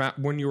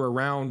you're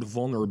around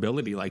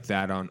vulnerability like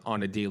that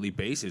on a daily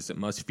basis, it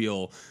must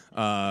feel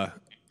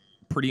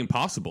pretty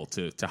impossible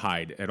to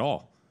hide at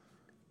all.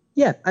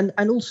 Yeah, and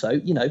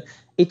also,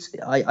 it's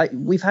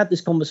we've had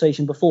this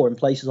conversation before in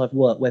places I've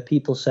worked where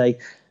people say,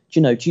 do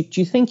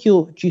you think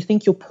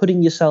you're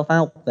putting yourself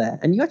out there?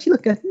 And you actually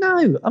look at,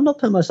 no, I'm not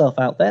putting myself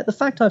out there. The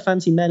fact I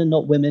fancy men and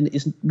not women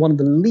is one of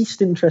the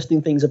least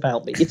interesting things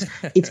about me.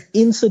 It's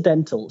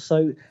incidental.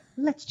 So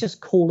let's just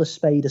call a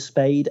spade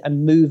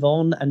and move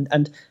on.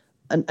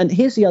 And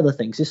here's the other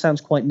thing. This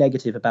sounds quite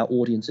negative about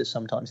audiences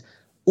sometimes.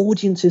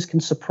 Audiences can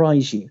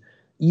surprise you.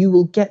 You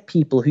will get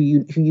people who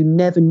you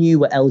never knew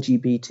were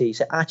LGBT.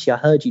 So actually, I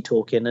heard you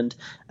talking,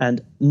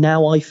 and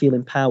now I feel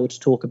empowered to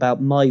talk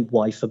about my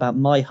wife, about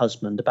my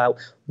husband, about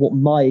what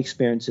my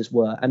experiences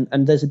were.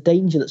 And there's a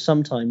danger that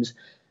sometimes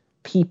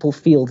people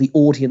feel the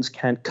audience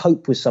can't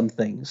cope with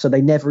something, so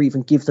they never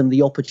even give them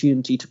the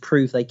opportunity to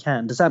prove they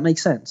can. Does that make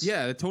sense?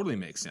 Yeah, it totally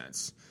makes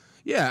sense.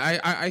 Yeah,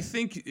 I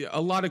think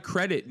a lot of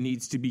credit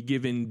needs to be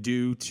given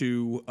due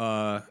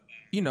to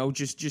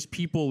just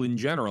people in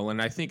general.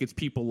 And I think it's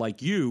people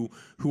like you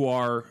who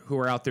are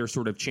out there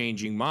sort of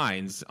changing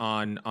minds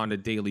on a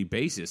daily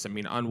basis. I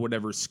mean, on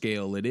whatever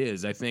scale it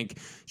is. I think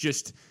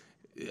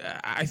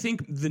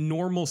the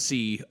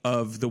normalcy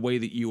of the way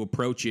that you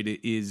approach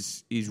it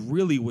is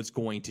really what's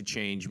going to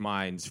change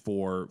minds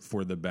for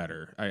the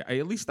better. I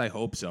at least I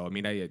hope so. I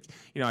mean,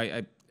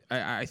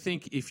 I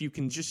think if you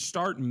can just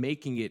start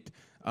making it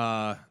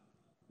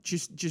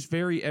just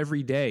very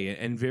everyday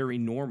and very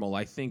normal,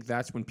 I think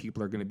that's when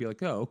people are going to be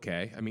like, oh,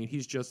 okay. I mean,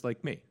 he's just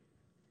like me.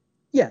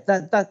 Yeah,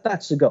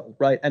 that's the goal,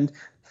 right? And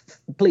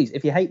please,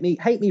 if you hate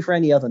me for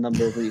any other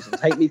number of reasons.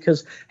 hate me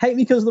because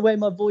of the way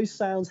my voice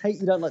sounds. Hate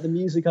you don't like the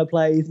music I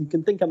play. You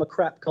can think I'm a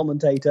crap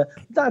commentator.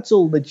 That's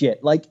all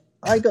legit. Like,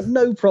 I got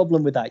no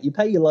problem with that. You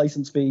pay your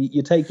license fee,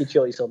 you take your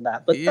choice on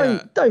that. But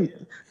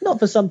don't, not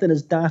for something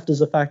as daft as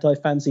the fact I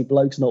fancy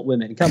blokes, not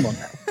women. Come on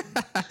now.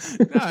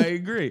 No, I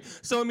agree.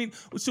 So, I mean,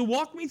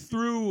 walk me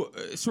through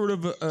sort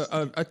of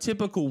a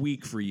typical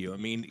week for you. I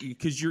mean,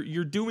 because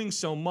you're doing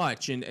so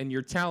much and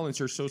your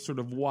talents are so sort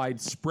of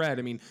widespread.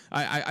 I mean,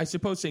 I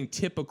suppose saying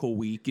typical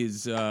week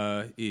is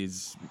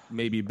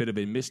maybe a bit of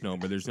a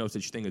misnomer. There's no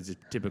such thing as a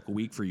typical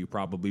week for you,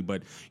 probably.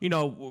 But,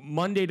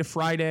 Monday to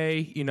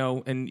Friday,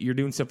 and you're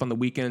doing stuff on the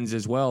weekends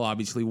as well,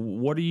 obviously.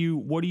 What are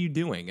you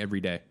doing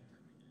every day?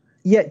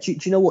 Yeah, do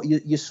you know what?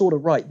 You're sort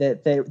of right.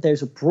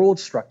 There's a broad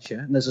structure,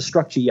 and there's a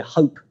structure you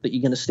hope that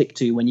you're going to stick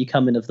to when you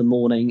come in of the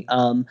morning.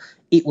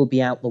 It will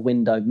be out the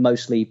window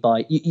mostly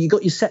by you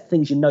got your set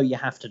things you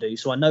have to do.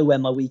 So I know where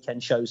my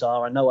weekend shows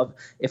are. I know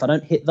if I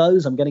don't hit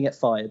those, I'm going to get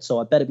fired.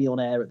 So I better be on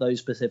air at those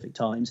specific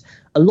times.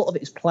 A lot of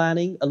it is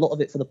planning. A lot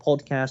of it for the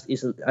podcast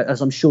is, as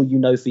I'm sure you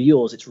know for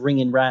yours, it's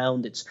ringing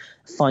round. It's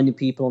finding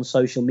people on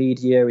social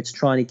media. It's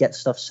trying to get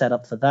stuff set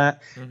up for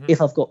that. Mm-hmm.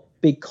 If I've got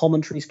big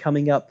commentaries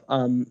coming up,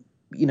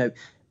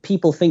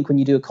 people think when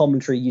you do a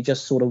commentary, you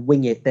just sort of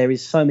wing it. There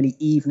is so many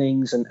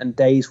evenings and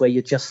days where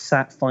you're just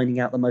sat finding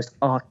out the most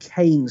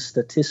arcane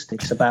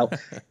statistics about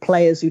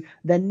players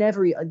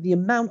the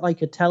amount I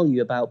could tell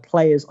you about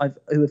players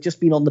who have just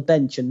been on the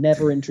bench and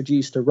never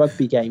introduced to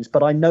rugby games,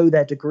 but I know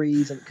their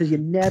degrees because you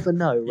never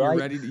know,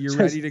 right? You're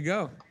ready to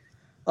go.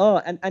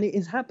 Oh, and it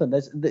has happened.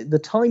 There's the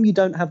time you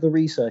don't have the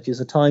research is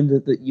a time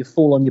that you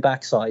fall on your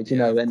backside,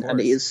 and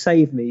it has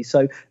saved me.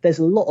 So there's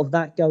a lot of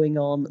that going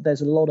on.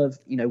 There's a lot of,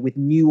 with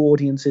new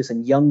audiences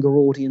and younger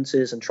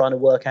audiences and trying to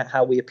work out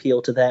how we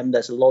appeal to them.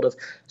 There's a lot of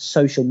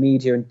social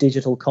media and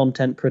digital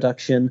content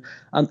production.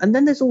 And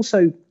then there's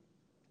also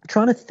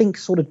trying to think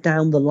sort of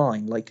down the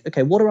line, like,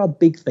 okay, what are our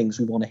big things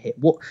we want to hit?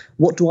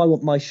 What do I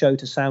want my show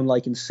to sound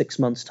like in 6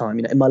 months' time?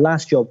 In my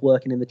last job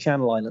working in the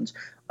Channel Islands,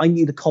 I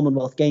knew the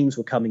Commonwealth Games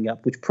were coming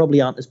up, which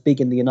probably aren't as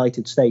big in the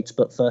United States,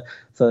 but for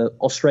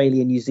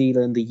Australia, New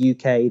Zealand, the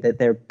UK,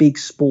 they're big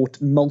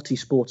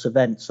multi-sports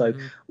events. So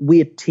we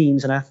had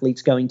teams and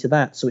athletes going to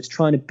that. So it's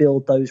trying to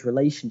build those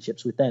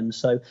relationships with them.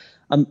 So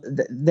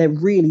there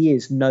really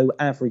is no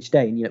average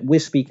day. And, we're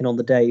speaking on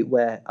the day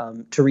where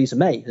Theresa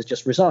May has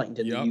just resigned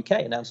in the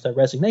UK, announced her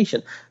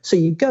resignation. So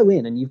you go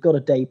in and you've got a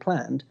day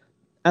planned.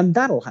 And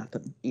that'll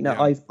happen.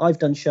 I've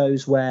done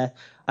shows where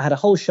I had a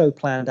whole show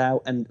planned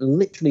out, and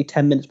literally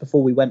 10 minutes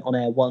before we went on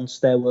air once,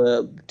 there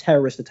were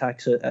terrorist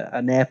attacks at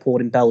an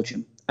airport in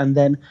Belgium. And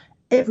then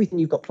everything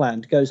you've got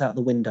planned goes out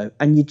the window,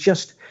 and you're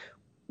just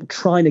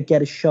trying to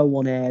get a show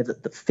on air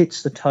that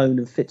fits the tone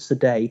and fits the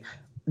day.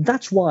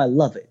 That's why I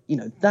love it.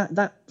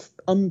 That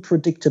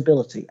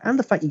unpredictability and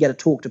the fact you get to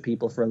talk to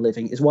people for a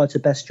living is why it's the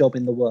best job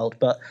in the world.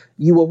 But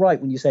you were right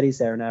when you said, is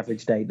there an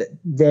average day? That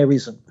there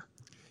isn't.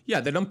 Yeah,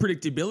 that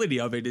unpredictability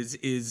of it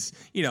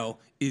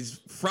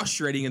is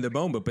frustrating in the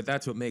moment, but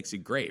that's what makes it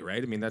great,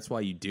 right? I mean, that's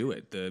why you do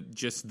it. The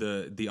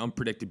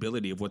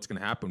unpredictability of what's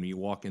going to happen when you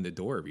walk in the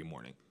door every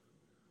morning.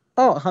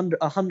 Oh,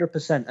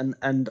 100%.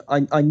 And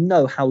I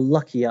know how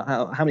lucky,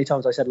 how many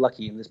times I said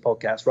lucky in this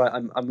podcast, right?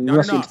 I'm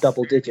rushing into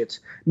double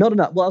digits. Not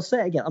enough. Well, I'll say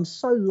it again. I'm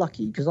so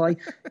lucky because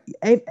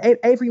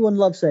everyone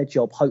loves their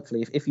job,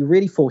 hopefully. If you're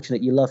really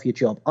fortunate, you love your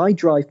job. I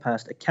drive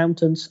past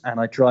accountants and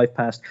I drive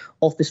past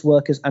office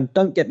workers. And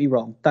don't get me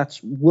wrong,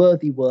 that's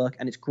worthy work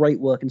and it's great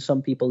work and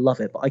some people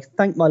love it. But I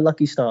thank my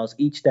lucky stars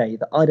each day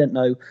that I don't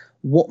know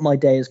what my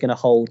day is going to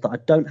hold, that I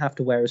don't have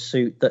to wear a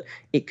suit, that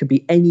it could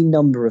be any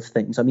number of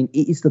things. I mean,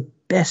 it is the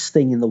best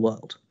thing in the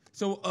world.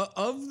 So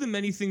of the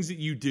many things that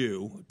you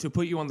do, to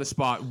put you on the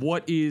spot,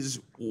 what is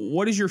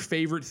your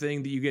favorite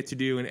thing that you get to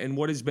do, and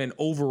what has been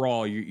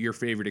overall your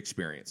favorite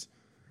experience?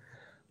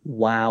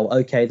 Wow.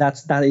 Okay,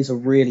 that is a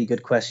really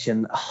good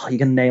question. Oh, you're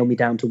gonna nail me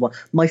down to one.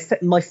 My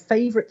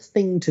favorite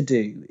thing to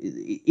do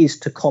is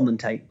to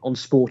commentate on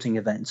sporting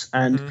events,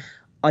 and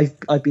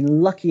I've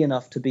been lucky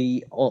enough to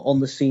be on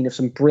the scene of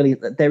some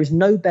brilliant. There is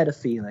no better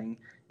feeling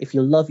if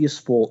you love your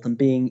sport than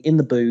being in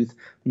the booth,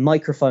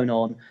 microphone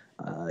on.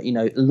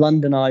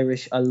 London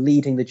Irish are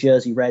leading the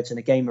Jersey Reds in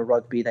a game of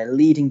rugby. They're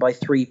leading by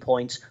 3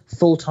 points.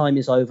 Full time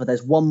is over.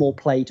 There's one more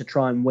play to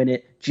try and win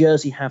it.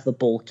 Jersey have the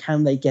ball.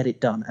 Can they get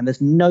it done? And there's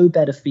no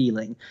better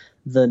feeling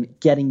than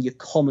getting your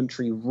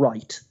commentary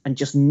right and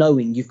just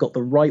knowing you've got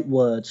the right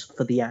words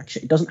for the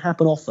action. It doesn't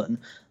happen often,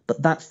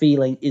 but that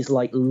feeling is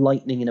like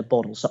lightning in a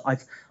bottle. So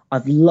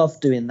I've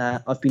loved doing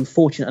that. I've been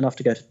fortunate enough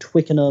to go to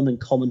Twickenham and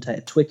commentate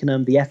at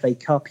Twickenham, the FA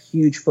Cup,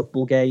 huge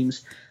football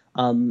games.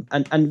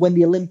 And when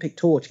the Olympic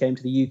torch came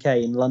to the UK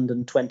in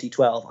London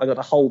 2012, I got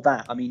to hold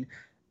that. I mean,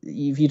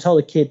 if you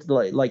told a kid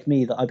like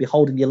me that I'd be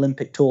holding the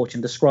Olympic torch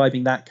and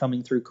describing that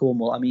coming through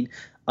Cornwall, I mean,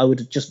 I would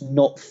have just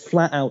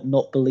flat out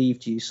not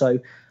believed you. So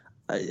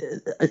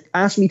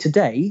ask me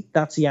today,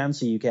 that's the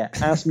answer you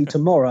get. Ask me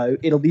tomorrow,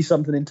 it'll be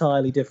something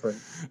entirely different.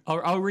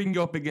 I'll ring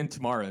you up again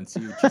tomorrow and see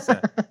what you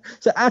say.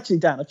 So actually,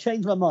 Dan, I've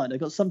changed my mind. I've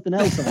got something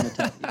else I want to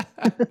tell you.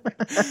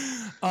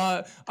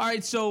 All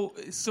right, so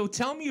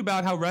tell me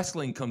about how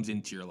wrestling comes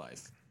into your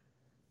life.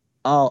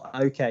 Oh,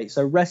 okay.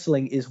 So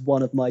wrestling is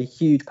one of my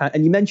huge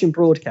and you mentioned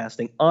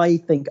broadcasting. I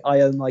think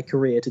I owe my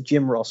career to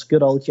Jim Ross,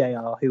 good old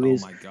JR, who Oh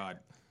is my God.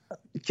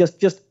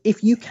 just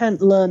if you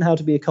can't learn how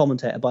to be a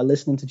commentator by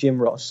listening to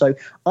Jim Ross. So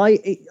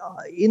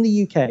in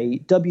the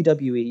UK,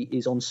 WWE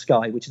is on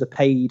Sky, which is a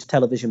paid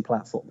television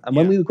platform. And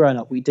when we were growing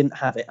up, we didn't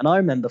have it. And I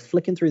remember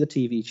flicking through the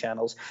TV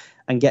channels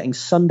and getting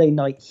Sunday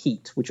Night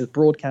Heat, which was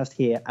broadcast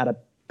here at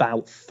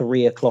about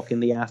 3 o'clock in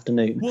the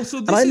afternoon. Well,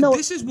 so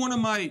this is one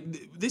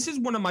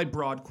of my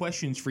broad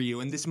questions for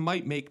you, and this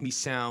might make me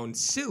sound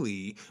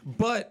silly,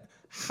 but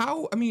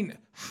how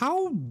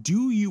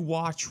do you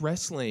watch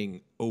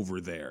wrestling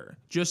over there?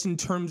 Just in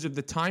terms of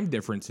the time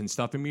difference and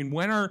stuff. I mean,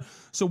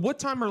 what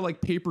time are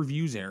like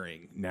pay-per-views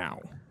airing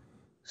now?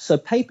 So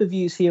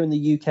pay-per-views here in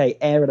the UK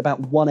air at about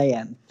 1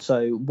 a.m.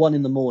 So 1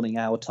 in the morning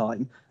our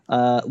time.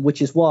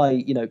 Which is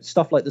why,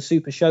 stuff like the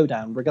Super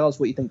Showdown, regardless of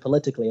what you think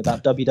politically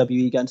about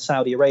WWE going to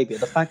Saudi Arabia,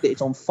 the fact that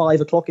it's on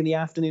 5 o'clock in the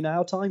afternoon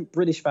our time,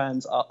 British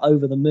fans are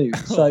over the moon.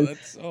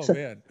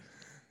 Man.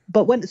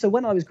 But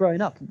when I was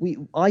growing up,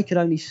 I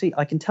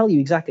can tell you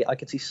exactly, I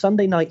could see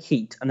Sunday Night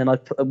Heat, and then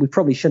we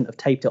probably shouldn't have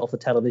taped it off the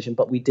television,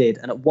 but we did.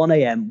 And at 1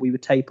 a.m. we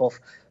would tape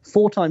off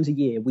 4 times a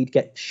year. We'd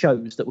get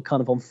shows that were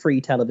kind of on free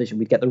television.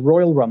 We'd get the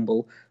Royal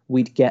Rumble,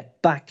 we'd get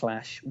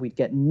Backlash, we'd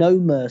get No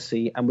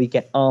Mercy, and we'd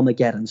get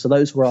Armageddon. So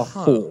those were our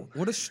 4.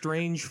 What a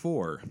strange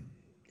 4.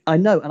 I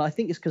know, and I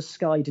think it's because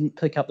Sky didn't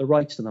pick up the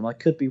rights to them. I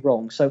could be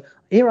wrong. So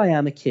here I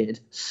am, a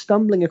kid,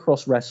 stumbling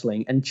across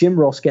wrestling, and Jim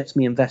Ross gets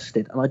me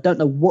invested, and I don't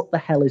know what the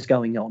hell is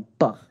going on,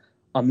 but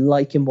I'm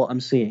liking what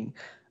I'm seeing.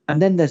 And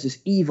then there's this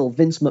evil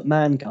Vince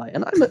McMahon guy,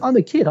 and I'm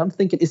a kid. I'm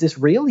thinking, is this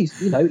real? He's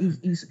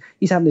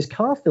having his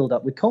car filled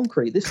up with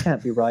concrete. This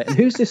can't be right. And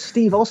who's this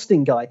Steve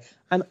Austin guy?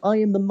 And I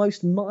am the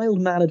most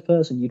mild-mannered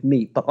person you'd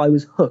meet, but I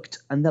was hooked.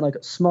 And then I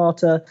got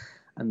smarter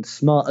and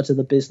smarter to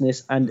the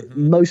business, and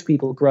most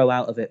people grow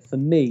out of it. For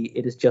me,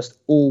 it has just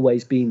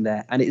always been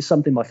there, and it's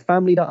something my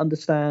family don't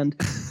understand,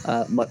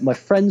 my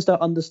friends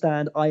don't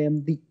understand. I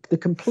am the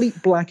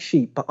complete black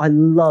sheep, but I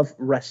love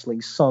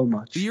wrestling so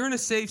much. You're in a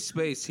safe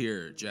space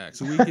here, Jack,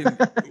 so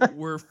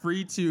we're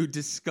free to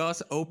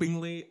discuss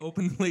openly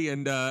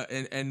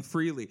and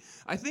freely.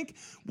 I think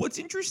what's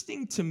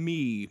interesting to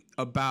me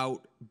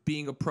about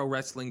being a pro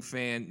wrestling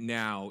fan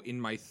now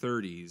in my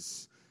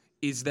 30s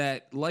is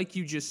that, like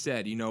you just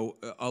said,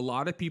 a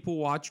lot of people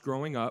watch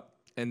growing up,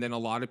 and then a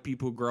lot of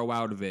people grow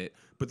out of it.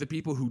 But the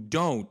people who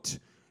don't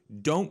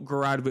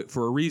grow out of it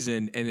for a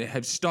reason and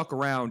have stuck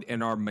around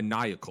and are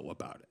maniacal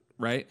about it,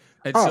 right?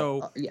 And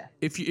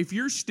if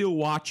you're still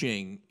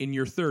watching in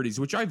your 30s,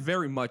 which I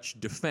very much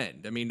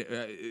defend, I mean,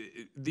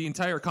 the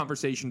entire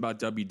conversation about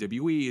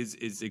WWE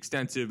is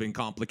extensive and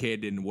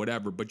complicated and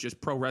whatever, but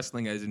just pro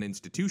wrestling as an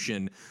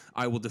institution,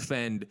 I will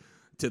defend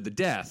to the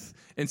death.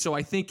 And so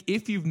I think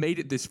if you've made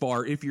it this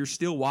far, if you're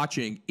still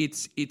watching,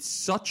 it's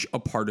such a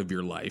part of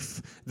your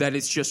life that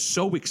it's just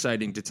so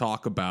exciting to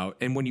talk about.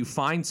 And when you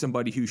find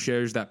somebody who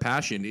shares that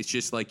passion, it's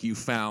just like you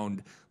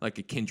found like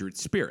a kindred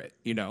spirit,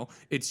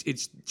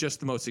 it's just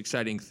the most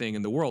exciting thing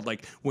in the world.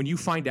 Like when you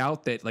find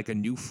out that like a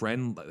new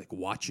friend like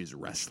watches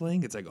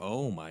wrestling, it's like,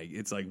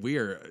 it's like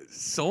we're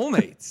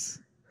soulmates.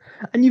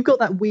 And you've got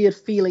that weird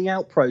feeling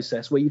out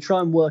process where you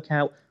try and work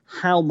out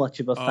how much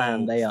of a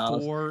fan they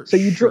are. So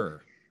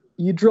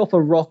you drop a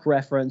Rock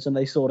reference and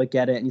they sort of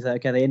get it, and you say,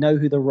 okay, they know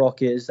who The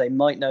Rock is, they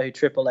might know who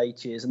Triple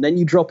H is, and then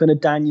you drop in a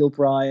Daniel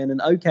Bryan,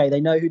 and okay,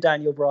 they know who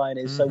Daniel Bryan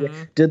is. So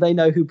do they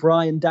know who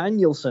Bryan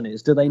Danielson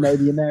is? Do they know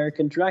the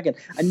American Dragon?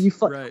 And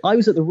I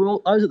was at the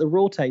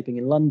Raw taping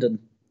in London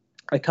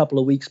a couple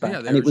of weeks back,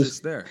 and it was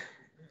just there.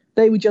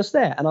 They were just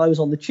there, and I was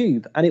on the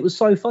tube, and it was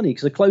so funny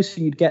because the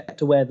closer you'd get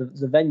to where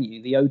the venue,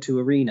 the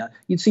O2 Arena,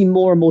 you'd see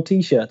more and more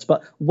T-shirts.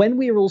 But when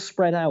we were all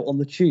spread out on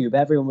the tube,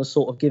 everyone was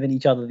sort of giving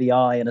each other the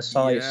eye and a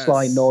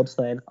sly nod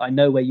saying, I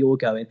know where you're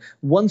going.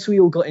 Once we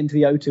all got into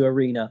the O2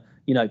 Arena,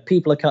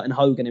 people are cutting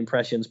Hogan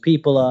impressions.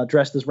 People are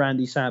dressed as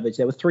Randy Savage.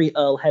 There were 3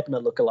 Earl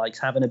Hebner lookalikes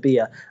having a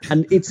beer.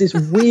 And it's this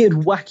weird,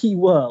 wacky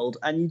world,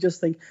 and you just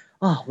think,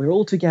 we're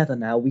all together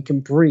now. We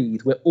can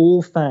breathe. We're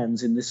all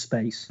fans in this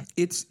space.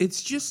 It's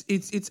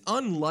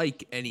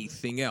unlike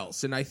anything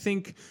else. And I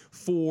think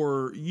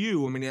for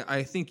you, I mean,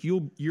 I think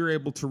you're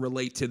able to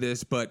relate to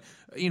this, but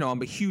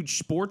I'm a huge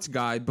sports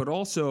guy, but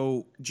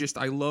also just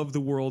I love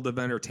the world of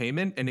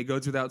entertainment, and it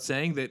goes without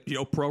saying that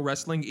pro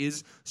wrestling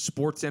is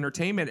sports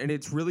entertainment, and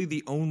it's really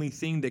the only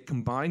thing that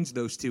combines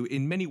those two.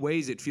 In many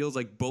ways, it feels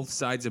like both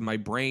sides of my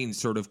brain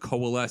sort of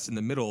coalesce in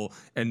the middle,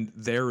 and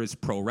there is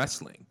pro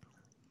wrestling.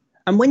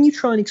 And when you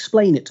try and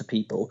explain it to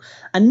people,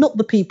 and not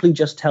the people who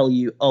just tell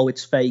you,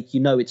 it's fake,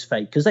 it's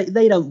fake, because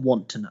they don't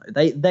want to know.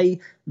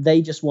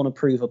 They just want to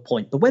prove a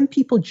point. But when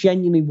people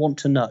genuinely want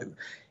to know,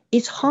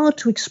 it's hard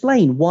to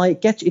explain why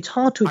it's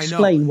hard to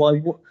explain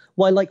why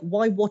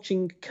why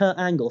watching Kurt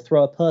Angle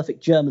throw a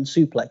perfect German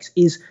suplex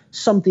is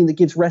something that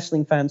gives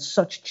wrestling fans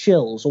such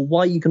chills, or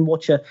why you can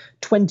watch a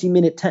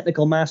 20-minute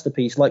technical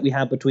masterpiece like we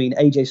had between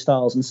AJ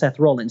Styles and Seth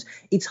Rollins.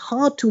 It's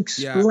hard to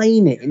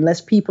explain it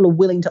unless people are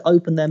willing to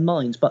open their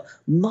minds. But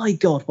my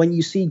God, when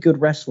you see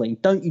good wrestling,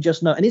 don't you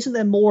just know? And isn't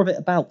there more of it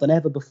about than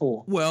ever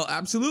before? Well,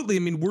 absolutely. I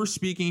mean, we're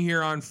speaking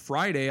here on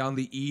Friday on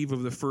the eve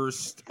of the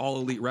first All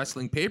Elite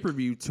Wrestling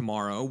pay-per-view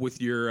tomorrow with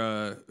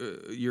your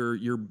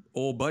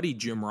old buddy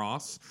Jim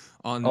Ross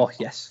on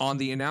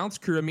the announce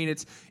crew. I mean,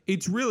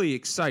 it's really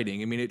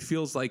exciting. I mean, it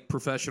feels like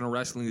professional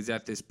wrestling is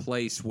at this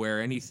place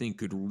where anything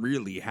could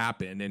really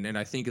happen, and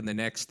I think in the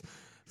next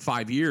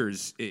 5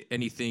 years,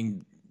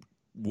 anything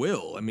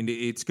will. I mean,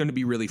 it's going to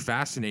be really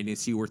fascinating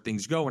to see where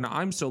things go. And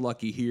I'm so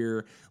lucky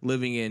here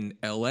living in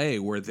LA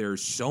where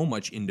there's so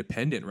much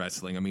independent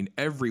wrestling. I mean,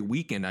 every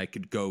weekend I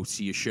could go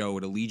see a show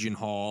at a Legion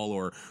Hall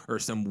or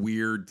some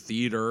weird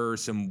theater or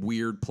some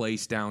weird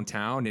place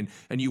downtown.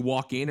 And you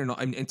walk in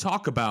and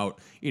talk about,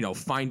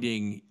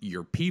 finding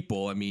your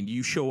people. I mean,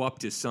 you show up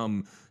to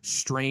some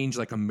strange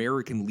like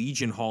American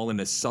Legion Hall in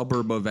a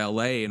suburb of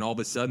LA and all of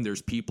a sudden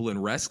there's people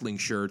in wrestling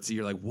shirts and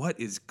you're like, what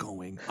is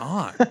going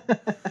on?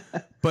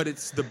 But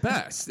it's the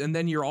best. And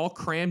then you're all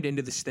crammed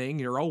into this thing.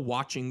 You're all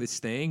watching this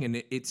thing.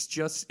 And it's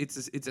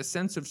a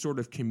sense of sort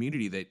of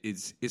community that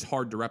is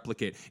hard to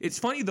replicate. It's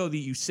funny, though, that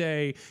you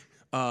say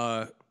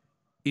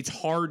it's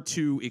hard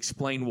to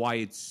explain why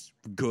it's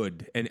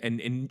good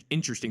and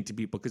interesting to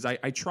people, because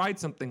I tried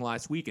something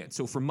last weekend.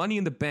 So for Money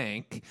in the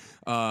Bank,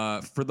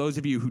 for those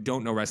of you who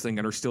don't know wrestling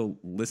and are still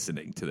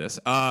listening to this,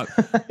 why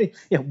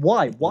are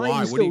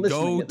you still listening?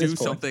 Go do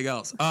something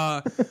else.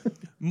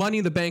 Money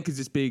in the Bank is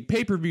this big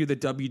pay-per-view that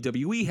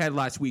WWE had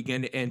last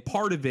weekend, and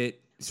part of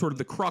it, sort of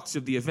the crux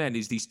of the event,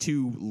 is these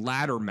two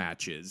ladder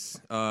matches,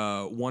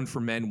 one for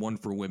men, one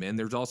for women.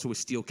 There's also a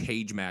steel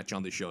cage match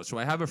on the show. So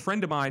I have a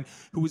friend of mine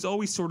who has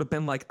always sort of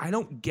been like, I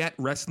don't get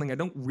wrestling. I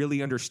don't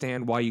really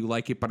understand why you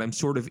like it, but I'm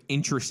sort of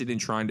interested in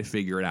trying to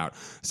figure it out.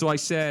 So I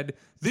said,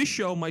 this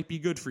show might be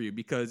good for you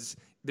because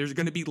there's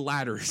going to be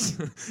ladders,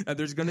 and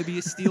there's going to be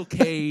a steel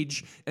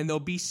cage, and there'll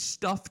be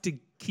stuff to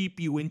keep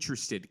you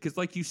interested. Because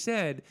like you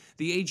said,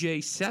 the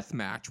AJ Seth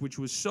match, which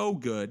was so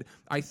good,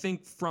 I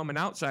think from an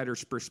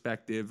outsider's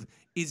perspective,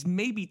 is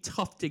maybe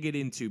tough to get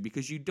into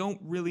because you don't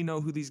really know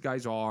who these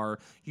guys are.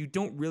 You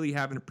don't really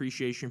have an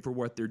appreciation for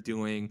what they're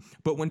doing.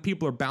 But when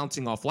people are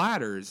bouncing off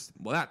ladders,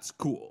 well, that's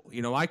cool.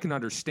 I can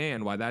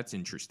understand why that's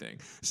interesting.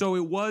 So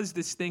it was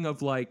this thing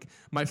of like,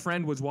 my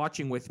friend was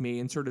watching with me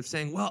and sort of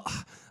saying, well,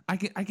 I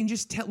can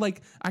just tell,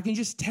 like, I can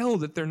just tell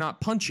that they're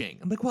not punching.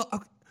 I'm like, well,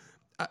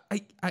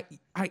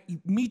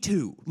 me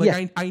too.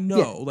 Like, I know.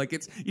 Yeah. Like,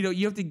 it's,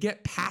 you have to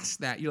get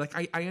past that. You're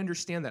like, I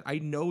understand that. I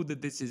know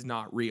that this is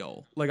not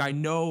real. Like, I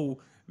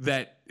know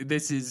that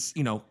this is,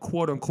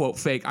 quote unquote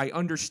fake. I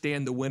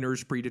understand the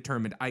winner's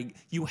predetermined.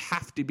 You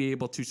have to be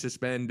able to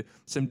suspend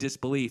some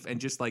disbelief and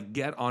just like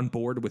get on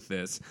board with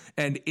this.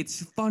 And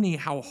it's funny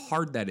how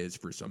hard that is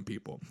for some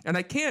people. And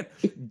I can't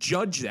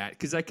judge that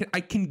because I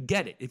can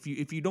get it.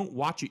 If you don't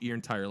watch it your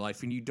entire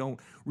life and you don't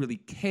really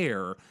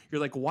care,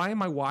 you're like, why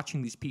am I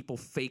watching these people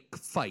fake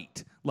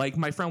fight? Like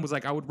my friend was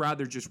like, I would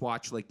rather just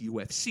watch like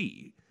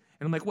UFC.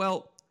 And I'm like,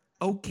 well,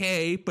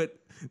 okay, but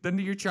then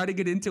you're trying to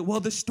get into, well,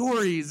 the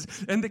stories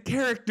and the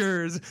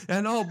characters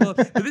and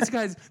but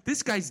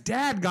this guy's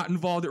dad got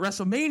involved at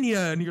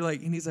WrestleMania, and you're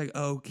like, and he's like,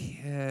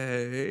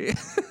 okay,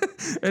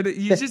 and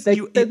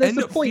you end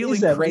up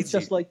feeling crazy. It's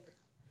just like,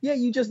 yeah,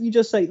 you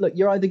just say, look,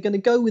 you're either going to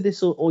go with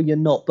this or you're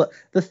not. But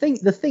the thing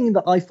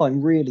that I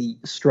find really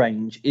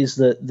strange is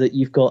that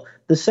you've got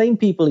the same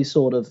people who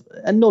sort of,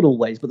 and not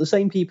always, but the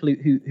same people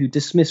who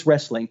dismiss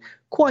wrestling.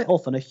 Quite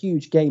often are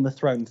huge Game of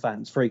Thrones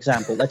fans, for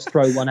example. Let's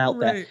throw one out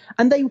right. there.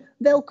 And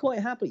they'll quite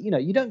happily,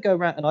 you don't go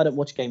around, and I don't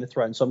watch Game of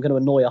Thrones, so I'm going to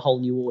annoy a whole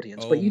new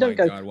audience. But you don't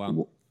go, God,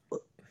 wow.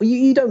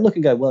 You don't look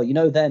and go, well,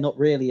 they're not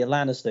really a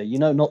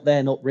Lannister.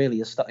 They're not really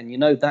a Stark.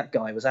 And that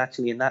guy was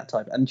actually in that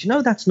type. And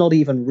that's not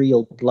even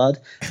real blood.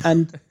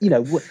 And,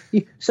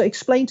 so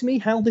explain to me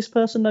how this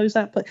person knows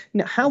that. But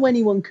how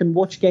anyone can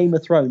watch Game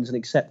of Thrones and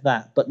accept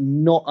that, but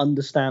not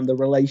understand the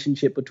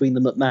relationship between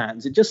the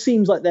McMahons. It just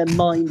seems like their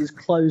mind is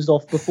closed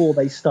off before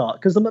they start.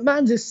 Because the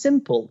McMahons is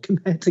simple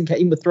compared to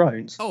Game of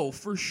Thrones. Oh,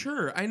 for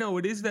sure. I know.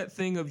 It is that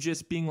thing of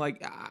just being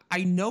like,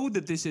 I know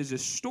that this is a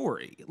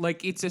story.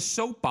 Like, it's a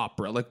soap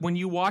opera. Like, when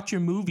you watch a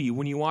movie,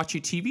 when you watch a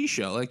TV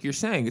show, like you're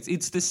saying,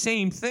 it's the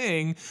same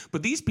thing,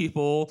 but these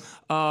people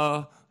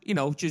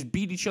just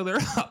beat each other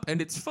up, and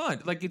it's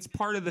fun. Like, it's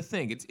part of the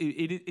thing.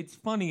 It's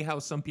funny how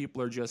some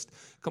people are just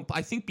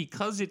I think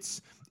because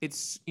it's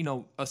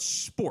a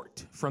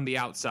sport from the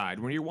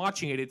outside. When you're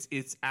watching it,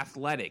 it's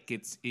athletic.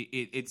 It's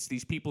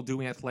these people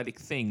doing athletic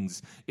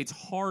things. It's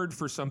hard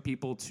for some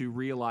people to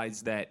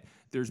realize that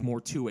there's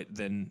more to it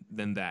than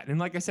that. And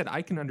like I said,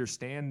 I can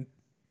understand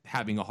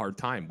having a hard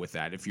time with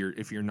that if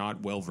you're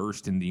not well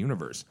versed in the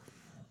universe.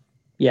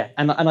 Yeah,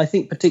 and I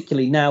think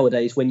particularly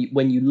nowadays when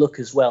you look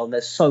as well, and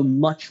there's so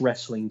much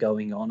wrestling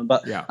going on.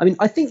 But Yeah. I mean,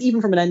 I think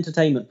even from an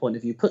entertainment point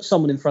of view, put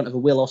someone in front of a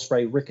Will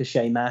Ospreay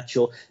Ricochet match,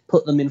 or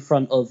put them in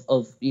front of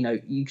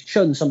you could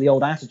show them some of the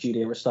old Attitude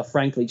Era stuff.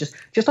 Frankly, just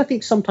I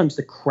think sometimes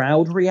the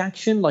crowd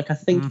reaction, like I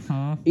think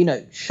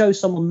show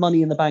someone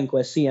Money in the Bank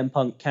where CM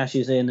Punk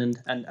cashes in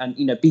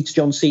and beats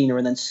John Cena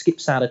and then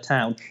skips out of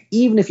town.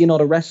 Even if you're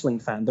not a wrestling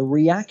fan, the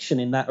reaction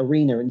in that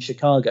arena in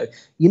Chicago,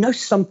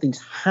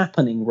 something's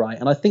happening, right?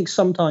 And I think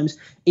sometimes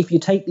if you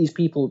take these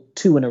people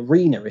to an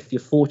arena, if you're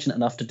fortunate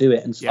enough to do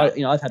it,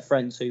 and I've had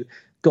friends who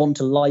gone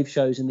to live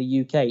shows in the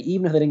UK,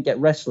 even if they didn't get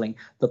wrestling,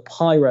 the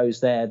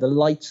pyro's there, the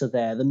lights are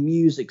there, the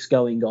music's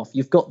going off,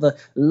 you've got the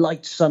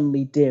lights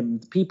suddenly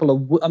dim,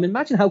 people are,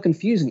 imagine how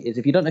confusing it is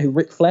if you don't know who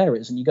Ric Flair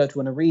is and you go to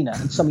an arena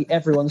and suddenly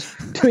everyone's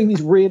doing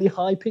these really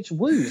high-pitched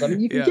woos. I mean,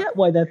 you can get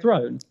why they're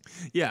thrown.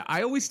 Yeah,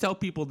 I always tell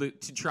people to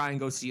try and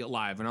go see it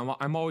live, and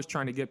I'm always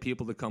trying to get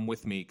people to come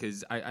with me,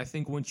 because I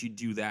think once you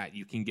do that,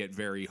 you can get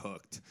very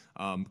hooked,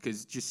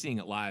 because just seeing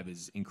it live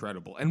is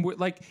incredible. And we're,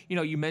 like,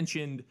 you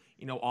mentioned,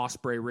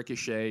 Ospreay,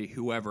 Ricochet,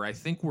 whoever. I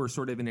think we're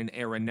sort of in an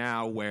era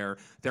now where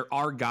there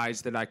are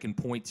guys that I can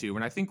point to,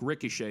 and I think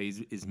Ricochet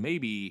is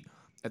maybe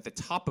at the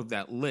top of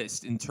that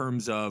list in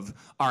terms of,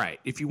 all right,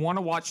 if you want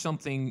to watch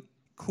something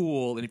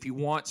cool, and if you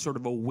want sort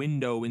of a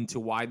window into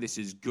why this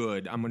is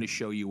good, I'm going to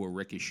show you a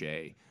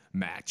Ricochet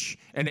match.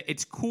 And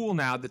it's cool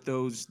now that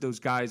those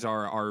guys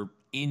are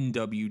in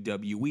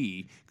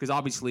WWE, because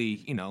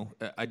obviously,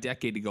 a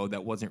decade ago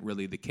that wasn't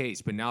really the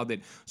case. But now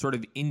that sort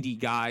of indie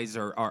guys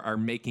are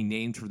making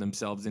names for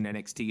themselves in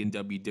NXT and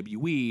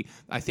WWE,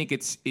 I think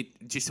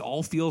it just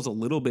all feels a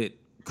little bit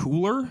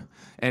cooler,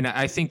 and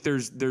I think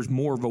there's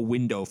more of a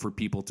window for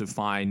people to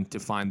find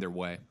their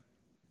way.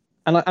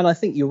 And I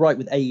think you're right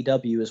with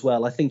AEW as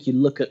well. I think you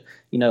look at,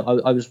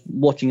 I was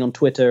watching on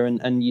Twitter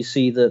and you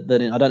see that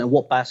I don't know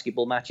what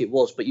basketball match it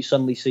was, but you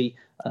suddenly see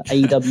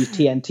AEW's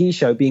TNT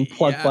show being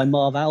plugged by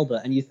Marv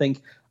Albert, and you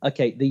think,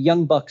 okay, the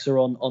Young Bucks are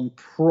on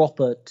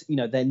proper,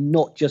 they're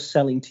not just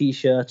selling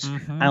T-shirts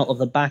out of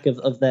the back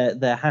of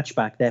their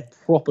hatchback. They're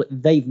proper,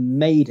 they've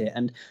made it.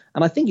 And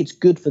I think it's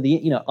good for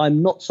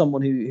I'm not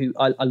someone who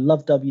I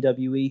love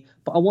WWE,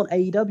 but I want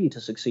AEW to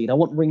succeed. I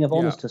want Ring of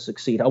Honor to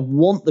succeed. I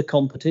want the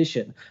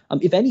competition.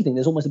 If anything,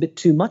 there's almost a bit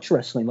too much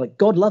wrestling. Like,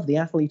 God love the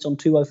athletes on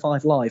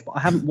 205 Live, but I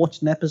haven't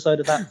watched an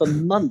episode of that for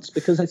months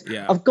because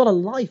I've got a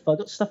life. I've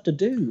got stuff to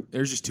do.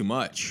 There's just too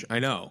much. I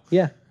know.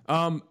 Yeah.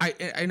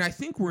 I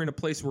think we're in a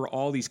place where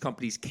all these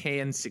companies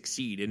can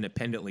succeed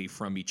independently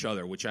from each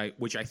other, which I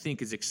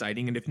think is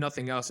exciting. And if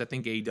nothing else, I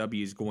think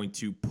AEW is going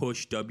to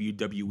push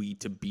WWE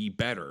to be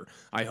better.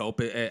 I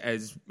hope,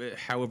 as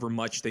however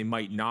much they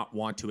might not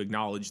want to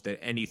acknowledge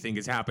that anything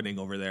is happening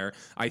over there.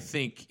 I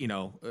think,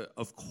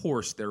 of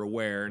course they're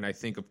aware, and I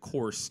think, of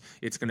course,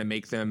 it's going to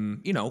make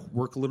them,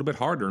 work a little bit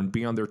harder and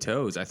be on their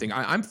toes. I think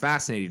I'm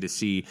fascinated to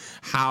see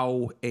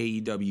how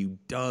AEW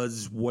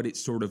does what it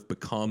sort of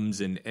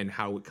becomes and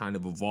how it kind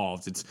of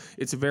evolves.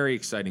 It's a very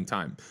exciting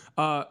time.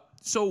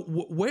 So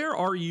where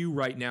are you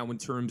right now in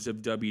terms of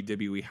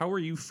WWE? How are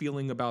you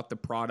feeling about the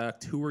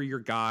product? Who are your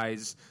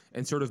guys?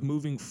 And sort of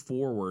moving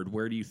forward,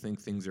 where do you think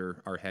things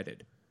are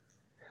headed?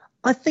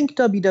 I think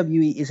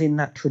WWE is in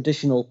that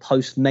traditional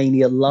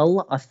post-Mania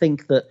lull. I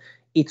think that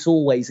it's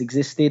always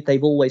existed.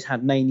 They've always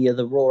had Mania,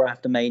 the Raw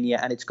after Mania,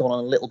 and it's gone on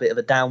a little bit of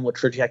a downward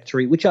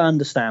trajectory, which I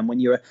understand. When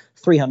you're a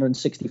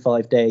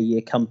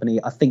 365-day-a-year company,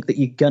 I think that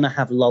you're going to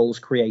have lulls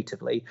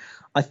creatively.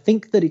 I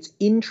think that it's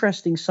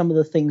interesting, some of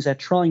the things they're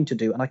trying to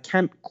do, and I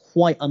can't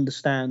quite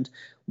understand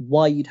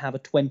why you'd have a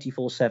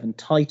 24/7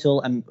 title.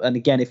 And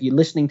again, if you're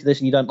listening to this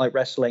and you don't like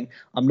wrestling,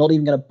 I'm not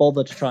even going to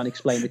bother to try and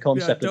explain the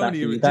concept of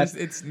that.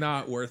 It's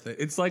not worth it.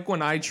 It's like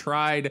when I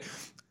tried...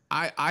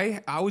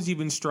 I was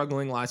even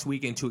struggling last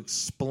weekend to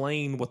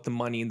explain what the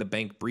Money in the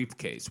Bank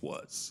briefcase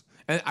was.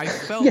 And I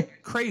felt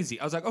crazy.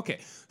 I was like, okay,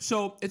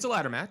 so it's a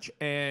ladder match,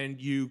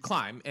 and you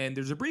climb, and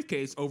there's a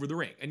briefcase over the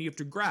ring, and you have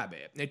to grab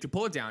it, and you have to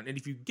pull it down, and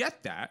if you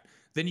get that,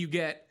 then you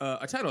get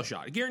a title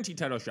shot, a guaranteed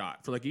title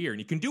shot for like a year, and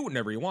you can do it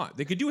whenever you want.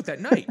 They could do it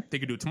that night. They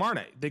could do it tomorrow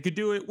night. They could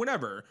do it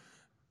whenever.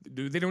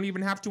 They don't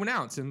even have to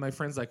announce. And my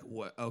friend's like,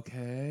 what?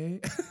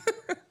 Okay.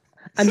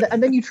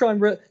 And then you try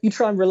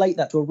and relate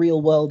that to a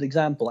real world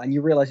example, and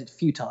you realize it's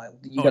futile.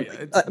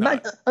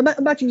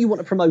 Imagine you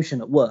want a promotion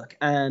at work,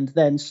 and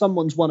then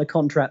someone's won a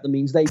contract that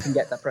means they can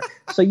get that.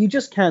 So you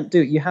just can't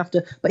do it. You have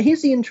to. But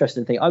here's the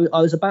interesting thing. I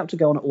was about to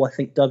go on. I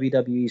think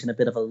WWE's in a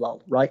bit of a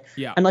lull, right?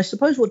 Yeah. And I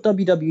suppose what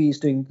WWE is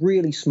doing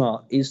really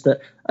smart is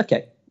that,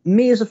 okay,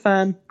 me as a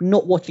fan,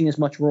 not watching as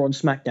much Raw and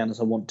SmackDown as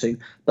I want to,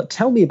 but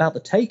tell me about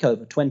the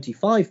TakeOver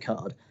 25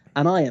 card.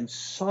 And I am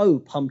so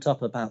pumped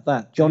up about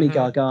that. Johnny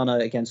Gargano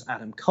against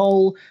Adam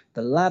Cole,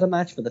 the ladder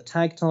match for the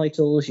tag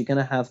titles. You're going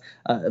to have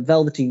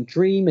Velveteen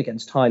Dream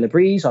against Tyler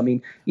Breeze. I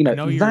mean, I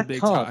know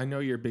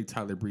you're a big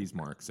Tyler Breeze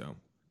mark. So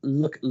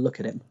look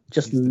at him.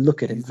 Just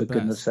look at him, for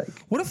goodness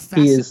sake. What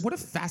a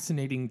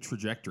fascinating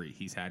trajectory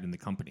he's had in the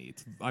company.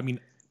 It's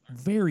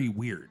very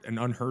weird and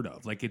unheard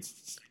of. Like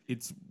it's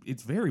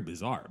very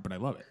bizarre, but I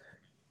love it.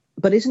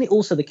 But isn't it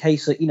also the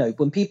case that,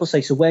 when people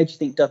say, so where do you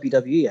think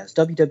WWE is?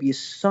 WWE is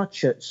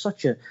such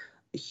a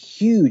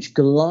huge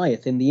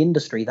Goliath in the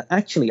industry that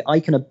actually I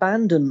can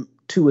abandon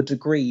to a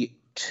degree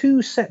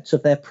 2 sets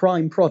of their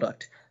prime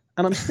product,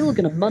 and I'm still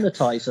going to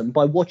monetize them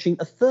by watching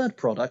a third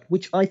product,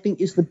 which I think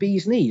is the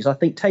bee's knees. I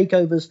think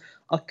takeovers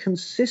are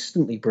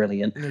consistently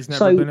brilliant. And there's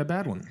never been a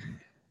bad one.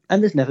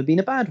 And there's never been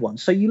a bad one.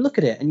 So you look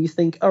at it and you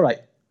think, all right,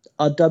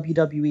 are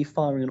WWE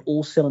firing on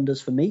all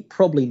cylinders for me?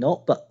 Probably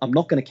not, but I'm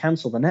not going to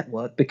cancel the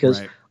network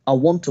because I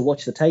want to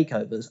watch the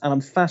takeovers, and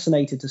I'm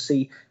fascinated to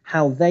see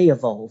how they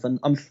evolve. And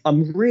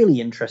I'm really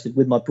interested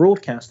with my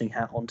broadcasting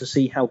hat on to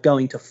see how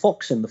going to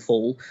Fox in the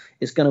fall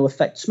is going to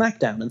affect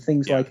SmackDown and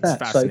things like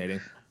that. It's fascinating.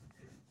 So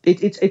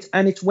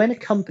it's when a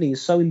company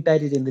is so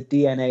embedded in the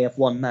DNA of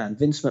one man,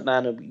 Vince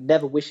McMahon, and we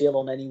never wish ill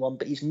on anyone,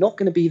 but he's not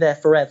going to be there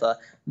forever.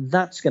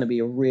 That's going to be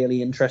a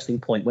really interesting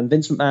point when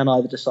Vince McMahon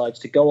either decides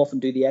to go off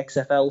and do the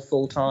XFL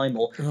full time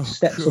or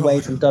steps away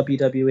from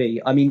WWE.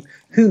 I mean,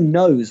 who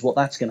knows what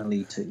that's going to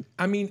lead to?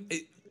 I mean,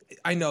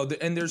 I know,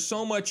 and there's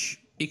so much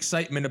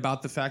excitement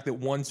about the fact that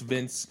once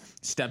Vince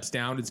steps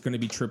down, it's going to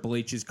be Triple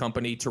H's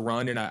company to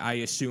run, and I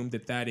assume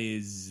that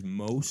is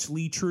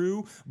mostly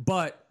true.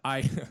 But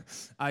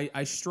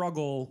I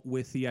struggle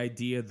with the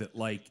idea that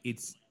like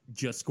it's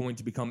just going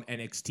to become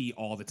NXT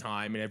all the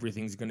time and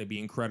everything's going to be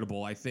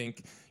incredible. I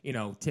think,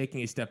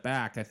 taking a step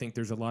back, I think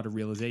there's a lot of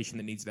realization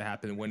that needs to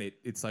happen when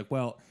it's like,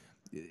 well,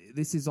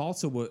 this is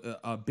also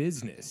a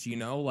business,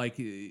 like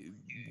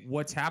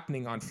what's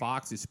happening on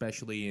Fox,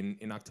 especially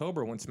in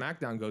October when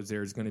SmackDown goes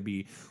there, is going to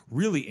be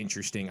really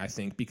interesting, I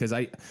think, because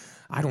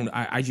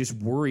I just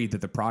worry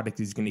that the product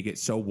is going to get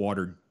so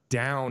watered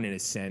down in a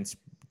sense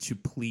to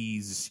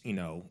please,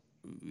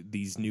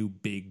 these new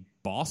big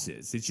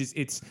bosses.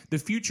 It's the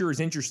future is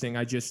interesting.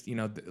 I just,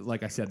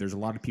 like I said, there's a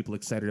lot of people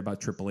excited about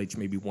Triple H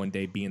maybe one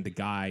day being the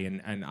guy,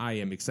 and I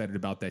am excited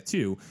about that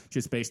too,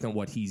 just based on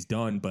what he's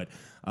done. But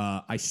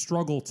I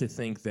struggle to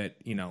think that,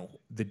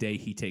 the day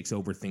he takes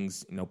over,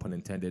 things, no pun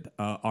intended,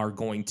 are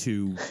going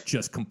to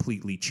just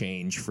completely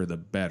change for the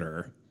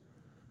better.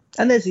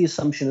 And there's the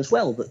assumption as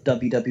well that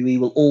WWE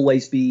will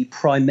always be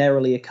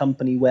primarily a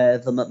company where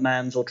the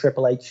McMahons or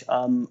Triple H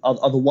are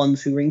the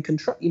ones who are in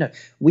control.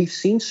 We've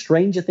seen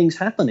stranger things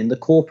happen in the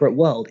corporate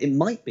world. It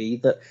might be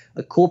that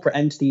a corporate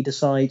entity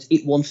decides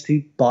it wants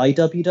to buy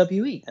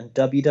WWE, and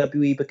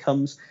WWE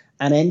becomes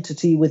an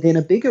entity within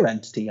a bigger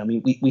entity. I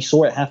mean, we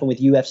saw it happen with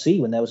UFC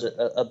when there was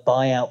a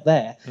buyout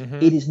there.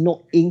 Mm-hmm. It is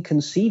not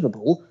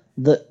inconceivable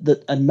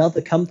that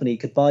another company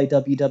could buy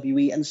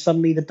WWE and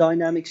suddenly the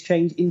dynamics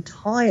change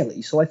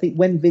entirely. So I think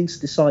when Vince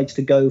decides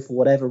to go for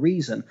whatever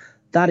reason,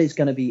 that is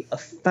going to be a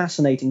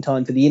fascinating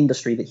time for the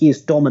industry that he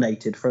has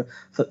dominated for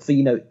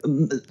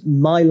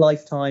my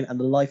lifetime and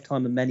the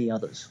lifetime of many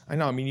others. I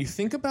know. I mean, you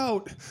think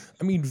about,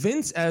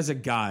 Vince as a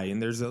guy,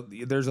 and there's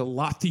a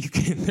lot you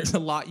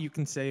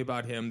can say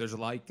about him. There's a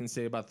lot you can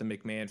say about the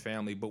McMahon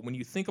family. But when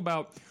you think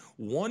about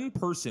one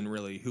person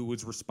really who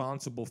was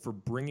responsible for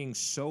bringing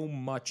so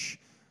much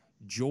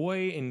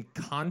joy and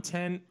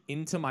content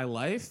into my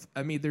life,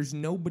 there's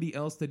nobody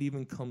else that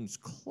even comes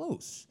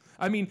close.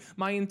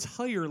 My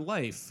entire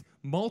life,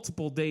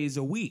 multiple days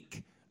a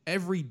week,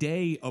 every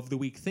day of the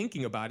week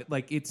thinking about it,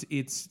 like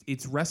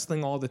it's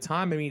wrestling all the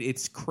time.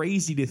 It's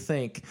crazy to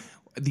think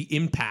the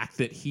impact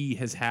that he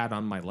has had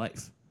on my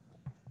life.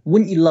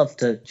 Wouldn't you love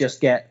to just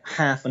get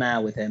half an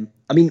hour with him?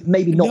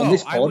 Maybe not on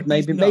this pod.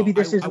 Maybe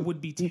this is. I would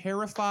be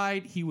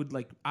terrified. He would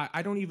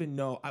I don't even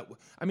know.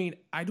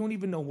 I don't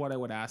even know what I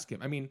would ask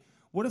him.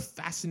 What a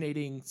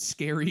fascinating,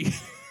 scary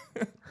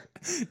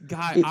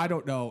guy. I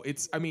don't know.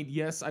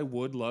 Yes, I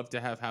would love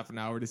to have half an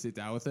hour to sit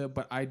down with him,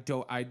 but I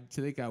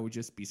think I would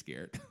just be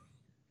scared.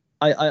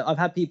 I've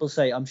had people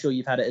say, I'm sure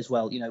you've had it as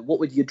well, what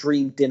would your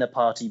dream dinner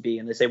party be?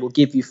 And they say, we'll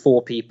give you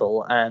 4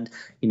 people. And,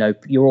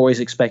 you're always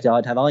expecting,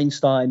 I'd have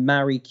Einstein,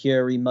 Marie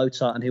Curie,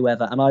 Mozart, and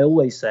whoever. And I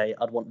always say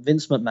I'd want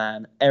Vince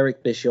McMahon,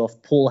 Eric Bischoff,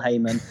 Paul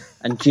Heyman,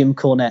 and Jim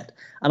Cornette.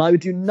 And I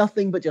would do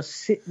nothing but just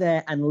sit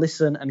there and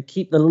listen and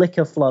keep the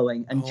liquor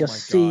flowing and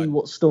just see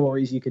what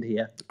stories you could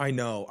hear. I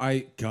know.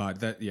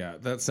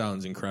 That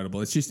sounds incredible.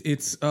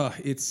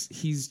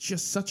 He's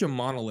just such a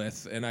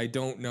monolith, and I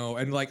don't know.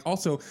 And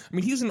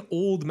he's an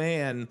old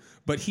man,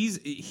 but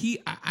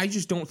I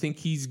just don't think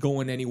he's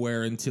going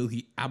anywhere until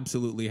he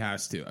absolutely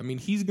has to.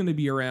 He's going to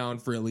be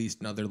around for at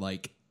least another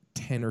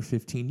 10 or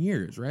 15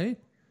 years, right?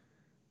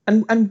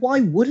 And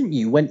why wouldn't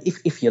you, when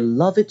if you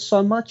love it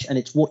so much and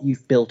it's what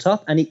you've built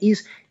up, and it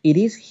is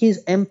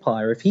his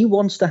empire. If he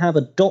wants to have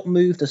a dot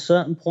moved a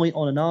certain point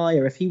on an eye,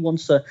 or if he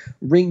wants to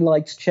ring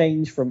lights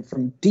change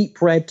from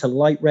deep red to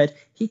light red,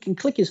 he can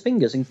click his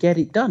fingers and get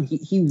it done.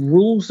 He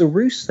rules the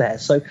roost there.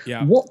 So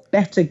What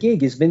better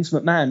gig is Vince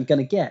McMahon going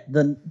to get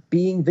than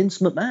being Vince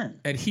McMahon?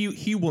 And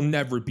he will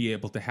never be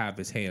able to have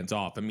his hands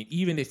off.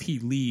 Even if he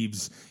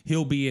leaves,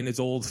 he'll be in his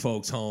old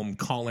folks' home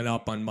calling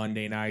up on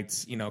Monday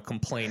nights,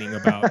 complaining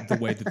about the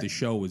way that the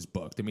show was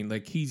booked.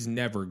 He's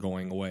never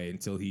going away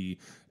until he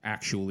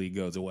actually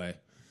goes away.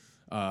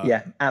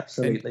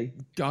 Absolutely.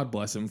 God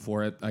bless him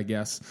for it, I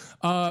guess.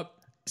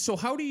 So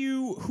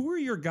who are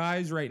your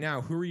guys right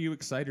now? Who are you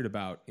excited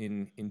about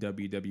in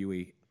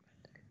WWE?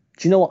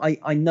 Do you know what?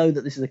 I know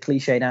that this is a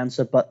cliched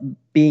answer, but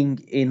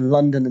being in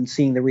London and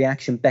seeing the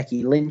reaction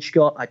Becky Lynch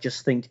got, I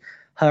just think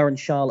her and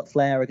Charlotte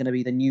Flair are going to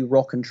be the new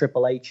Rock and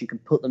Triple H. You can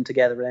put them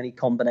together in any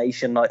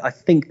combination. I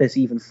think there's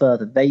even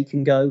further they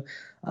can go.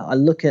 I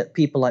look at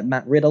people like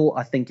Matt Riddle,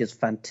 I think is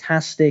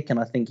fantastic, and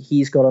I think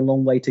he's got a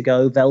long way to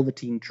go.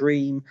 Velveteen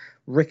Dream,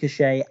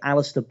 Ricochet,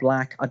 Aleister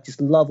Black. I just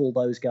love all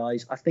those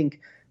guys. I think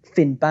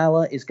Finn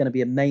Balor is going to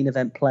be a main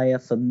event player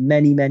for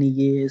many, many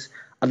years.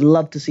 I'd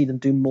love to see them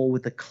do more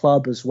with the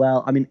club as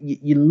well. I mean,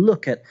 you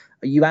look at,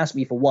 you asked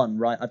me for one,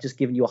 right? I've just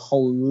given you a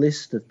whole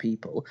list of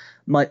people.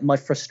 My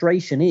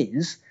frustration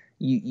is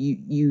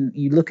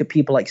you look at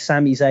people like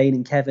Sami Zayn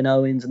and Kevin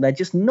Owens, and they're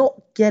just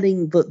not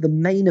getting the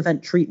main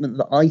event treatment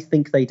that I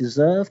think they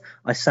deserve.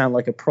 I sound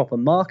like a proper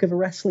mark of a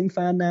wrestling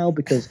fan now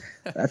because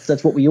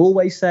that's what we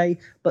always say.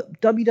 But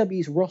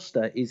WWE's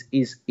roster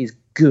is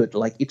good.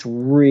 Like, it's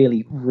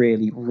really,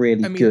 really,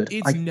 really good.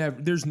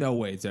 There's no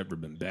way it's ever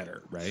been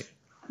better, right?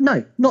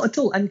 No, not at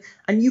all. And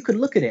you could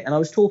look at it, and I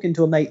was talking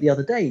to a mate the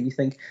other day, and you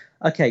think,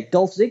 okay,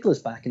 Dolph Ziggler's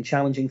back and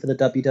challenging for the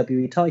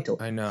WWE title.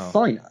 I know.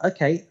 Fine.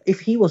 Okay,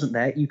 if he wasn't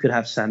there, you could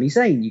have Sami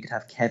Zayn, you could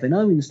have Kevin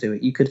Owens do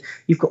it.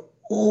 You've got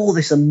all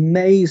this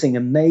amazing,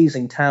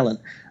 amazing talent,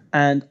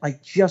 and I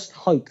just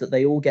hope that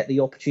they all get the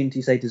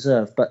opportunities they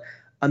deserve. But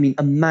I mean,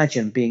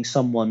 imagine being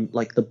someone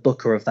like the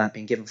booker of that,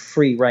 being given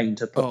free reign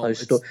to put those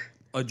stories.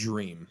 A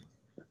dream.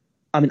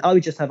 I mean, I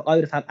would have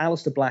had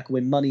Aleister Black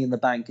win Money in the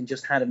Bank and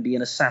just had him be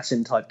an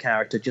assassin type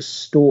character,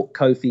 just stalk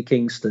Kofi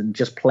Kingston,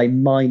 just play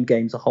mind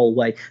games the whole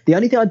way. The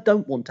only thing I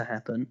don't want to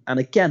happen,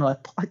 and again, I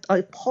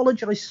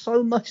apologize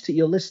so much to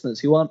your listeners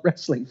who aren't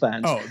wrestling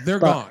fans. Oh, they're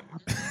gone.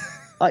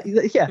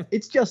 Yeah,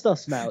 it's just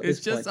us now. It's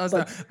just us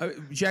now.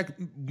 Jack,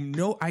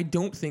 no, I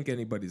don't think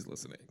anybody's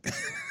listening.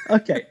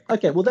 Okay.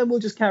 Well, then we'll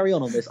just carry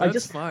on this.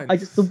 That's fine.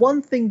 The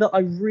one thing that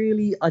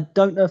I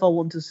don't know if I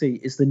want to see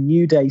is the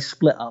New Day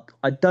split up.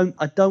 I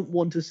don't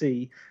want to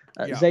see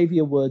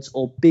Xavier Woods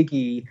or Big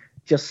E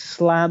just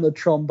slam a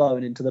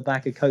trombone into the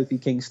back of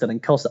Kofi Kingston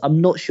and Costa.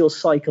 I'm not sure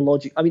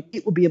psychologically. I mean,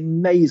 it would be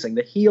amazing.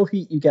 The heel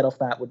heat you get off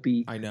that would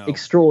be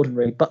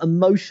extraordinary. But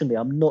emotionally,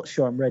 I'm not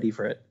sure I'm ready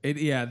for it.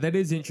 Yeah, that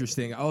is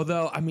interesting.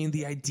 Although, I mean,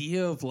 the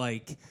idea of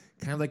kind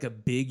of like a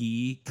Big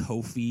E,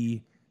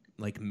 Kofi,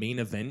 main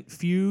event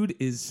feud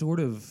is sort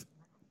of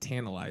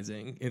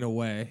tantalizing in a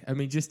way. I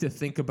mean, just to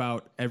think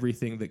about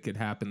everything that could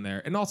happen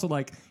there. And also,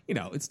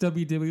 it's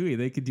WWE.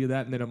 They could do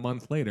that, and then a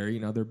month later,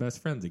 they're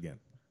best friends again.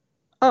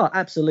 Oh,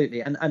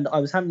 absolutely. And I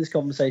was having this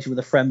conversation with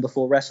a friend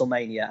before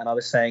WrestleMania, and I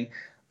was saying,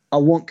 I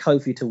want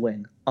Kofi to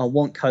win. I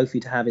want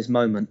Kofi to have his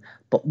moment.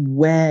 But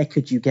where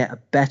could you get a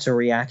better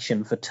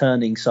reaction for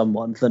turning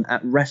someone than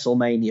at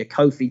WrestleMania?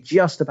 Kofi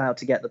just about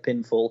to get the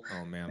pinfall,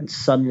 and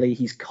suddenly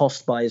he's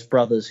cost by his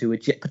brothers, who were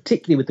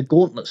particularly with the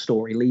Gauntlet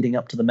story leading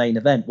up to the main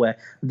event, where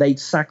they'd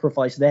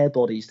sacrifice their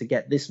bodies to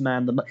get this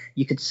man.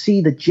 You could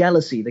see the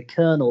jealousy, the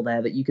kernel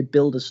there that you could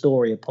build a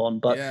story upon.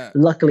 But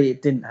luckily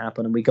it didn't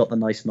happen, and we got the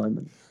nice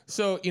moment.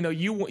 So,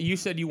 you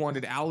said you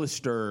wanted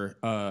Aleister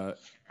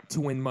to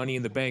win Money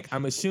in the Bank.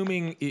 I'm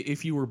assuming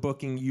if you were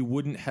booking, you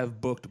wouldn't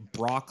have booked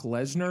Brock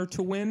Lesnar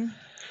to win?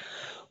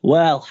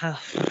 Well,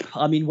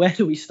 I mean, where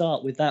do we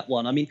start with that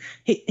one? I mean,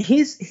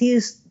 here's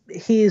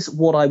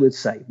what I would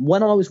say.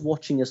 When I was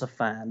watching as a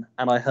fan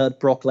and I heard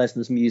Brock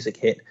Lesnar's music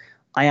hit,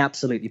 I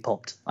absolutely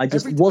popped. I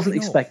just wasn't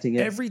expecting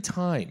it. Every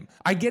time.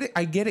 I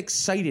get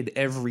excited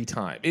every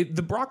time.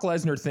 The Brock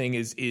Lesnar thing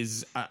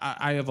is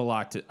I have a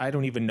lot to, I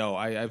don't even know.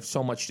 I have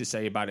so much to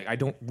say about it. I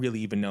don't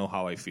really even know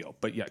how I feel.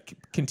 But yeah,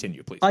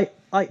 continue, please.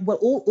 Well,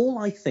 all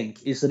I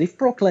think is that if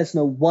Brock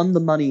Lesnar won the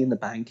Money in the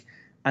Bank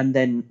and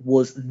then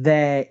was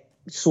there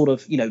sort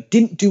of,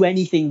 didn't do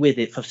anything with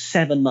it for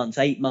 7 months,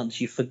 8 months,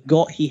 you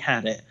forgot he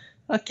had it,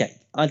 okay,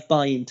 I'd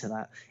buy into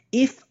that.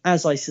 If,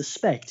 as I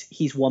suspect,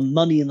 he's won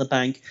Money in the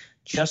Bank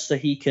just so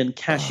he can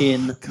cash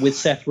in with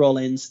Seth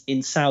Rollins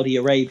in Saudi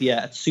Arabia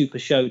at Super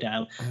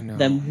Showdown,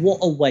 then what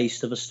a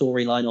waste of a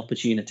storyline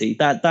opportunity.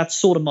 That's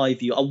sort of my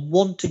view. I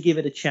want to give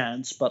it a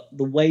chance, but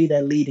the way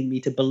they're leading me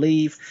to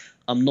believe,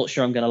 I'm not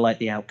sure I'm going to like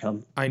the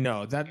outcome. I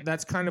know.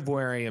 That's kind of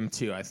where I am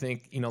too. I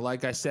think,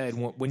 like I said,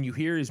 when you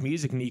hear his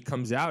music and he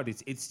comes out,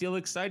 it's still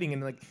exciting.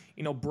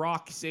 And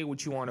Brock, say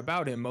what you want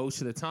about him,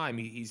 most of the time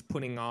he's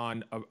putting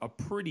on a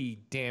pretty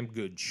damn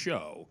good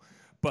show.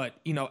 But,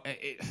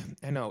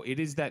 I know it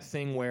is that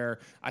thing where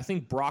I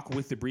think Brock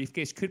with the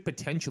briefcase could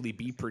potentially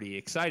be pretty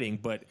exciting,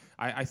 but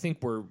I think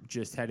we're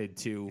just headed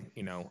to,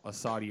 a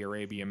Saudi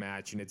Arabia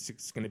match, and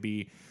it's going to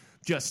be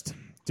just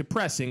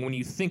depressing when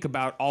you think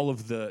about all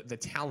of the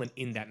talent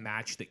in that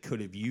match that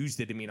could have used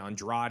it. I mean,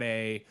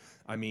 Andrade,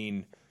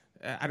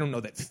 I don't know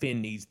that Finn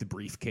needs the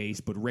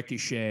briefcase, but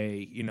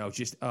Ricochet,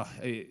 just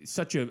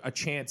such a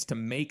chance to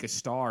make a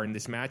star in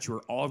this match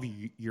where all of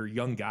your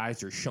young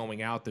guys are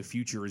showing out. The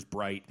future is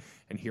bright,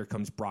 and here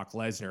comes Brock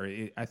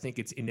Lesnar. I think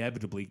it's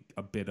inevitably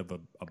a bit of a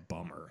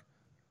bummer.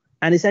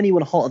 And is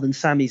anyone hotter than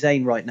Sami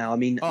Zayn right now? I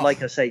mean,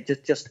 like I say,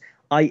 just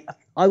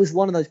I was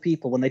one of those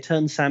people when they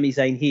turned Sami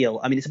Zayn heel.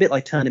 I mean, it's a bit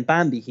like turning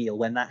Bambi heel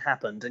when that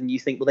happened, and you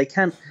think, well,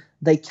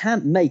 they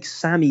can't make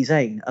Sami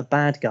Zayn a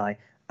bad guy,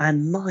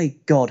 and my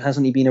God,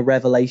 hasn't he been a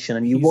revelation?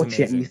 And you He's watch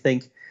amazing. it and you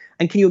think,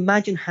 and can you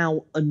imagine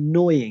how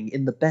annoying,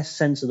 in the best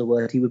sense of the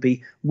word, he would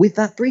be with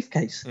that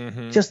briefcase?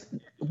 Mm-hmm. Just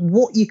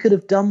what you could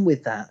have done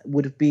with that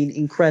would have been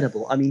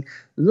incredible. I mean,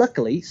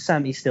 luckily,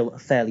 Sammy's still a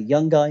fairly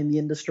young guy in the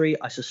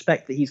industry. I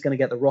suspect that he's going to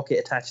get the rocket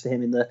attached to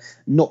him in the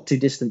not too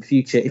distant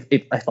future.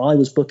 If I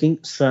was booking,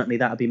 certainly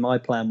that would be my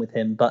plan with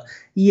him. But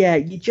yeah,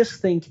 you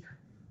just think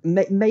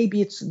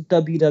maybe it's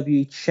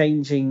WWE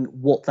changing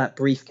what that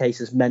briefcase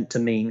is meant to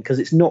mean, because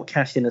it's not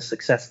cashed in as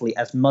successfully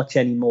as much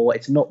anymore.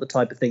 It's not the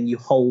type of thing you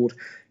hold,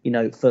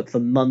 for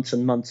months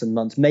and months and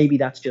months. Maybe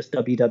that's just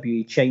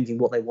WWE changing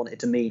what they want it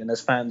to mean, and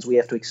as fans, we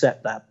have to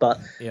accept that. But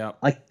yeah,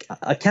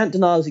 I can't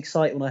deny I was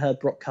excited when I heard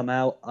Brock come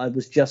out. I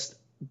was just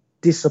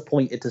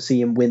disappointed to see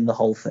him win the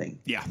whole thing.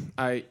 Yeah,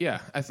 I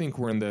think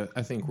we're in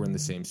the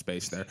same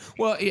space there.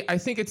 Well, I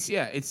think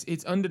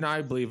it's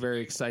undeniably a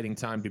very exciting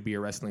time to be a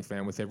wrestling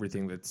fan with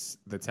everything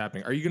that's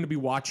happening. Are you going to be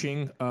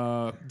watching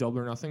Double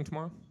or Nothing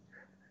tomorrow?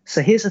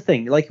 So here's the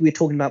thing, like we were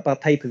talking about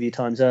pay-per-view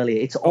times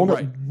earlier, it's on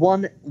right. at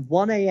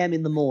 1 a.m.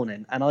 in the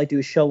morning, and I do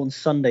a show on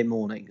Sunday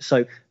morning.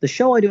 So the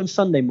show I do on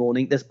Sunday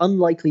morning, there's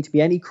unlikely to be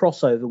any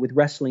crossover with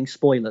wrestling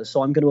spoilers.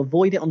 So I'm going to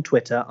avoid it on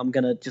Twitter. I'm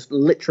going to just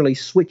literally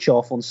switch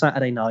off on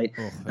Saturday night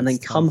and then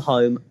come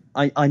home.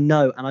 I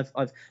know, and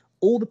I've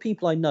all the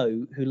people I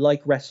know who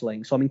like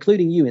wrestling, so I'm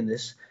including you in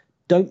this,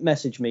 don't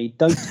message me,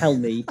 don't tell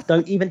me,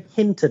 don't even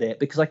hint at it,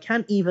 because I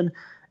can't even...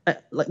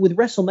 like with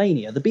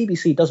WrestleMania, the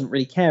BBC doesn't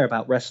really care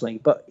about wrestling,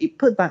 but it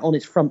put that on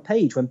its front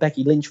page when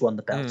Becky Lynch won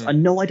the belt. I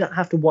know I don't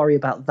have to worry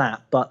about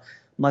that, but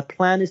my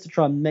plan is to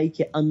try and make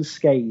it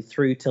unscathed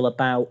through till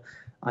about,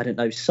 I don't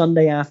know,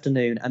 Sunday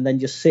afternoon, and then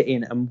just sit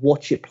in and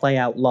watch it play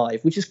out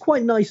live, which is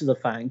quite nice as a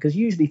fan, because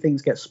usually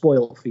things get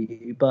spoiled for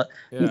you. But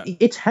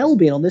it's hell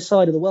being on this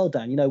side of the world,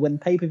 Dan. When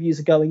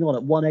pay-per-views are going on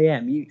at 1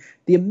 a.m.,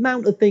 the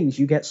amount of things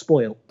you get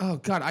spoiled. Oh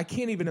God, I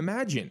can't even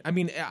imagine. I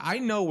mean, I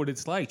know what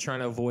it's like trying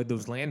to avoid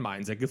those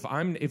landmines. Like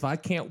if I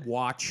can't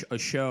watch a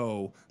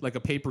show like a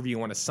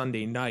pay-per-view on a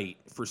Sunday night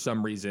for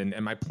some reason,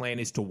 and my plan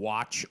is to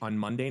watch on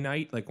Monday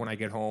night, like when I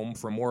get home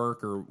from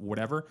work or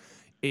whatever,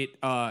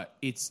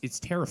 it's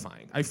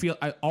terrifying. I feel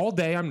all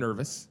day I'm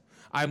nervous.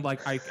 I'm like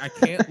I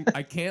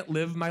can't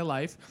live my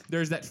life.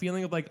 There's that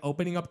feeling of like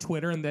opening up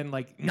Twitter and then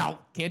like, no,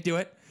 can't do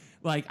it.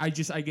 Like I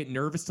get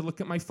nervous to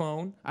look at my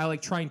phone. I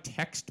like try and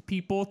text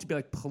people to be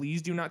like,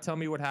 please do not tell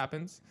me what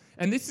happens.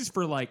 And this is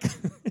for like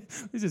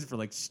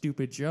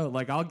stupid Joe.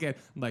 Like I'll get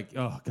like,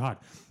 oh God,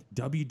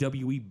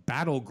 WWE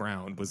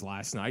Battleground was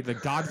last night.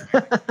 Like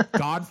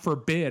God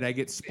forbid I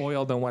get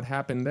spoiled on what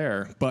happened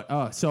there.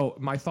 But so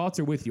my thoughts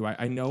are with you.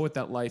 I know what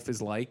that life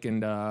is like,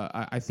 and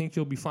I think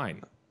you'll be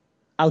fine.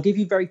 I'll give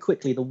you very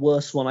quickly the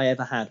worst one I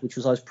ever had, which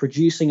was I was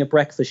producing a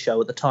breakfast show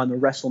at the time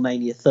of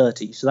WrestleMania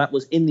 30. So that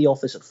was in the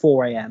office at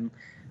 4 a.m.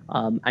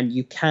 And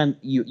you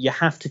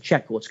have to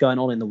check what's going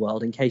on in the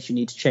world in case you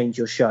need to change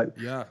your show.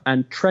 Yeah.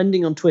 And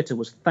trending on Twitter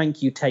was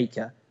 "Thank you,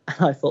 Taker."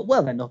 And I thought,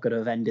 well, they're not going to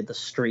have ended the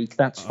streak.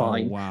 That's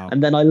fine. Wow.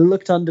 And then I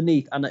looked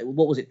underneath, and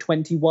what was it,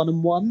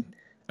 21-1?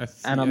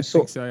 And I'm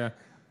sort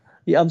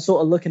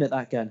of looking at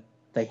that going,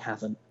 they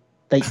haven't.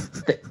 They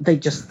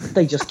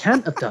just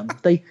can't have done.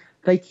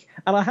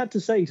 And I had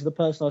to say to the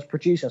person I was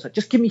producing, I was like,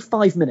 just give me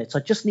 5 minutes. I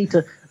just need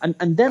to, and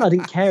then I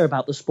didn't care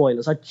about the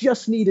spoilers. I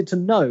just needed to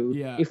know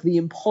if the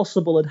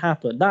impossible had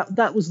happened.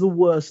 That was the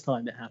worst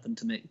time it happened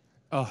to me.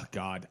 Oh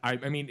God, I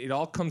mean, it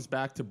all comes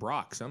back to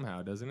Brock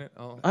somehow, doesn't it?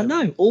 I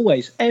know,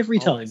 always, every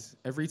time.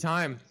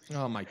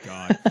 Oh my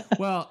God.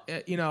 Well,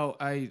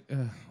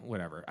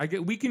 whatever.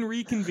 We can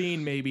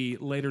reconvene maybe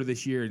later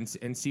this year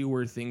and see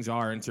where things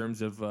are in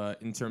terms of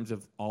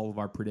all of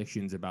our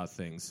predictions about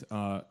things.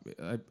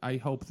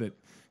 I hope that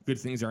good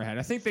things are ahead.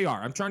 I think they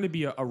are. I'm trying to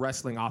be a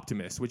wrestling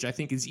optimist, which I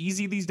think is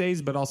easy these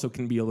days, but also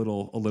can be a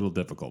little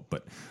difficult.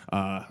 But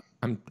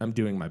I'm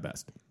doing my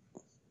best.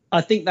 I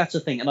think that's the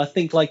thing. And I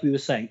think, like we were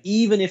saying,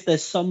 even if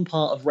there's some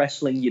part of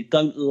wrestling you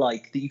don't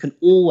like, that you can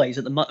always,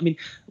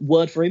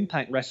 word for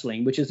Impact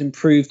Wrestling, which has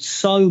improved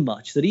so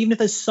much, that even if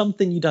there's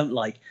something you don't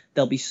like,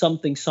 there'll be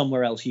something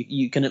somewhere else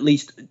you can at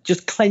least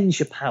just cleanse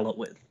your palate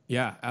with.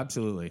 Yeah,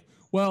 absolutely.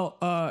 Well,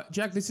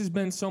 Jack, this has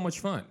been so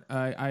much fun.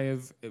 I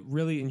have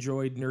really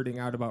enjoyed nerding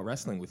out about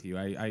wrestling with you.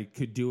 I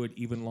could do it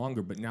even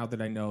longer, but now that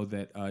I know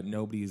that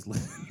nobody's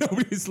listening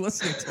to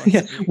us,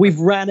 yeah, we've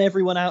ran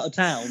everyone out of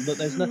town. But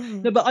there's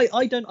no. But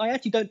I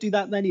actually don't do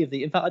that many of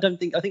these. In fact, I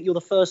think you're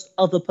the first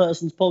other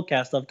person's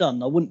podcast I've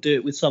done. I wouldn't do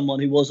it with someone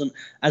who wasn't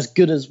as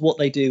good as what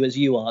they do as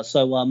you are.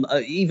 So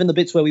even the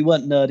bits where we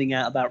weren't nerding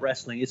out about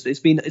wrestling, it's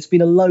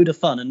been a load of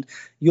fun, and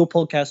your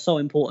podcast's so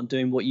important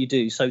doing what you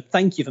do. So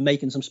thank you for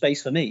making some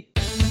space for me.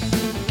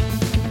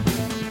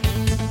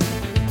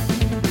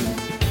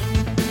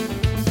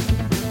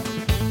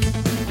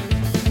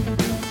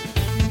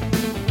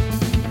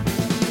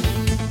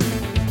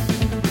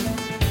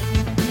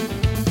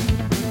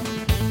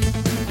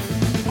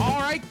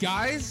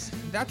 Guys,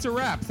 that's a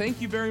wrap.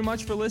 Thank you very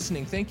much for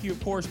listening. Thank you,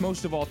 of course,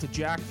 most of all to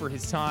Jack for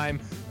his time.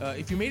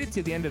 If you made it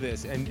to the end of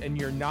this and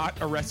you're not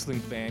a wrestling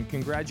fan,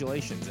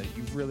 congratulations.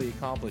 You've really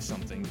accomplished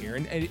something here.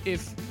 And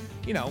if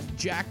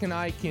Jack and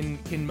I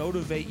can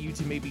motivate you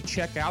to maybe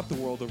check out the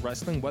world of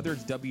wrestling, whether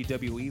it's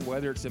WWE,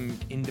 whether it's an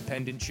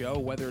independent show,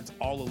 whether it's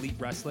All Elite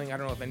Wrestling. I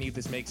don't know if any of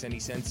this makes any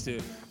sense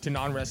to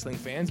non-wrestling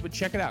fans, but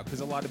check it out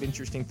because a lot of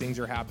interesting things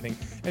are happening.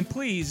 And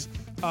please,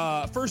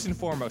 first and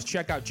foremost,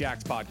 check out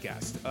Jack's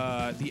podcast,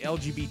 the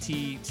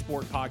LGBT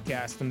Sport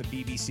Podcast from the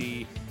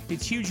BBC.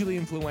 It's hugely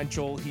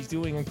influential. He's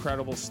doing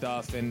incredible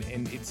stuff, and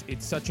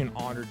it's such an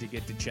honor to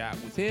get to chat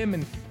with him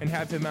and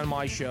have him on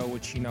my show,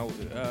 which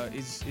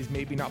is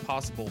maybe not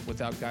possible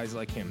without guys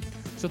like him.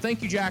 So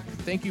thank you, Jack.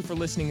 Thank you for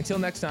listening. Until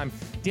next time,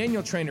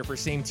 Daniel Trainer for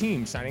Same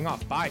Team signing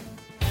off. Bye.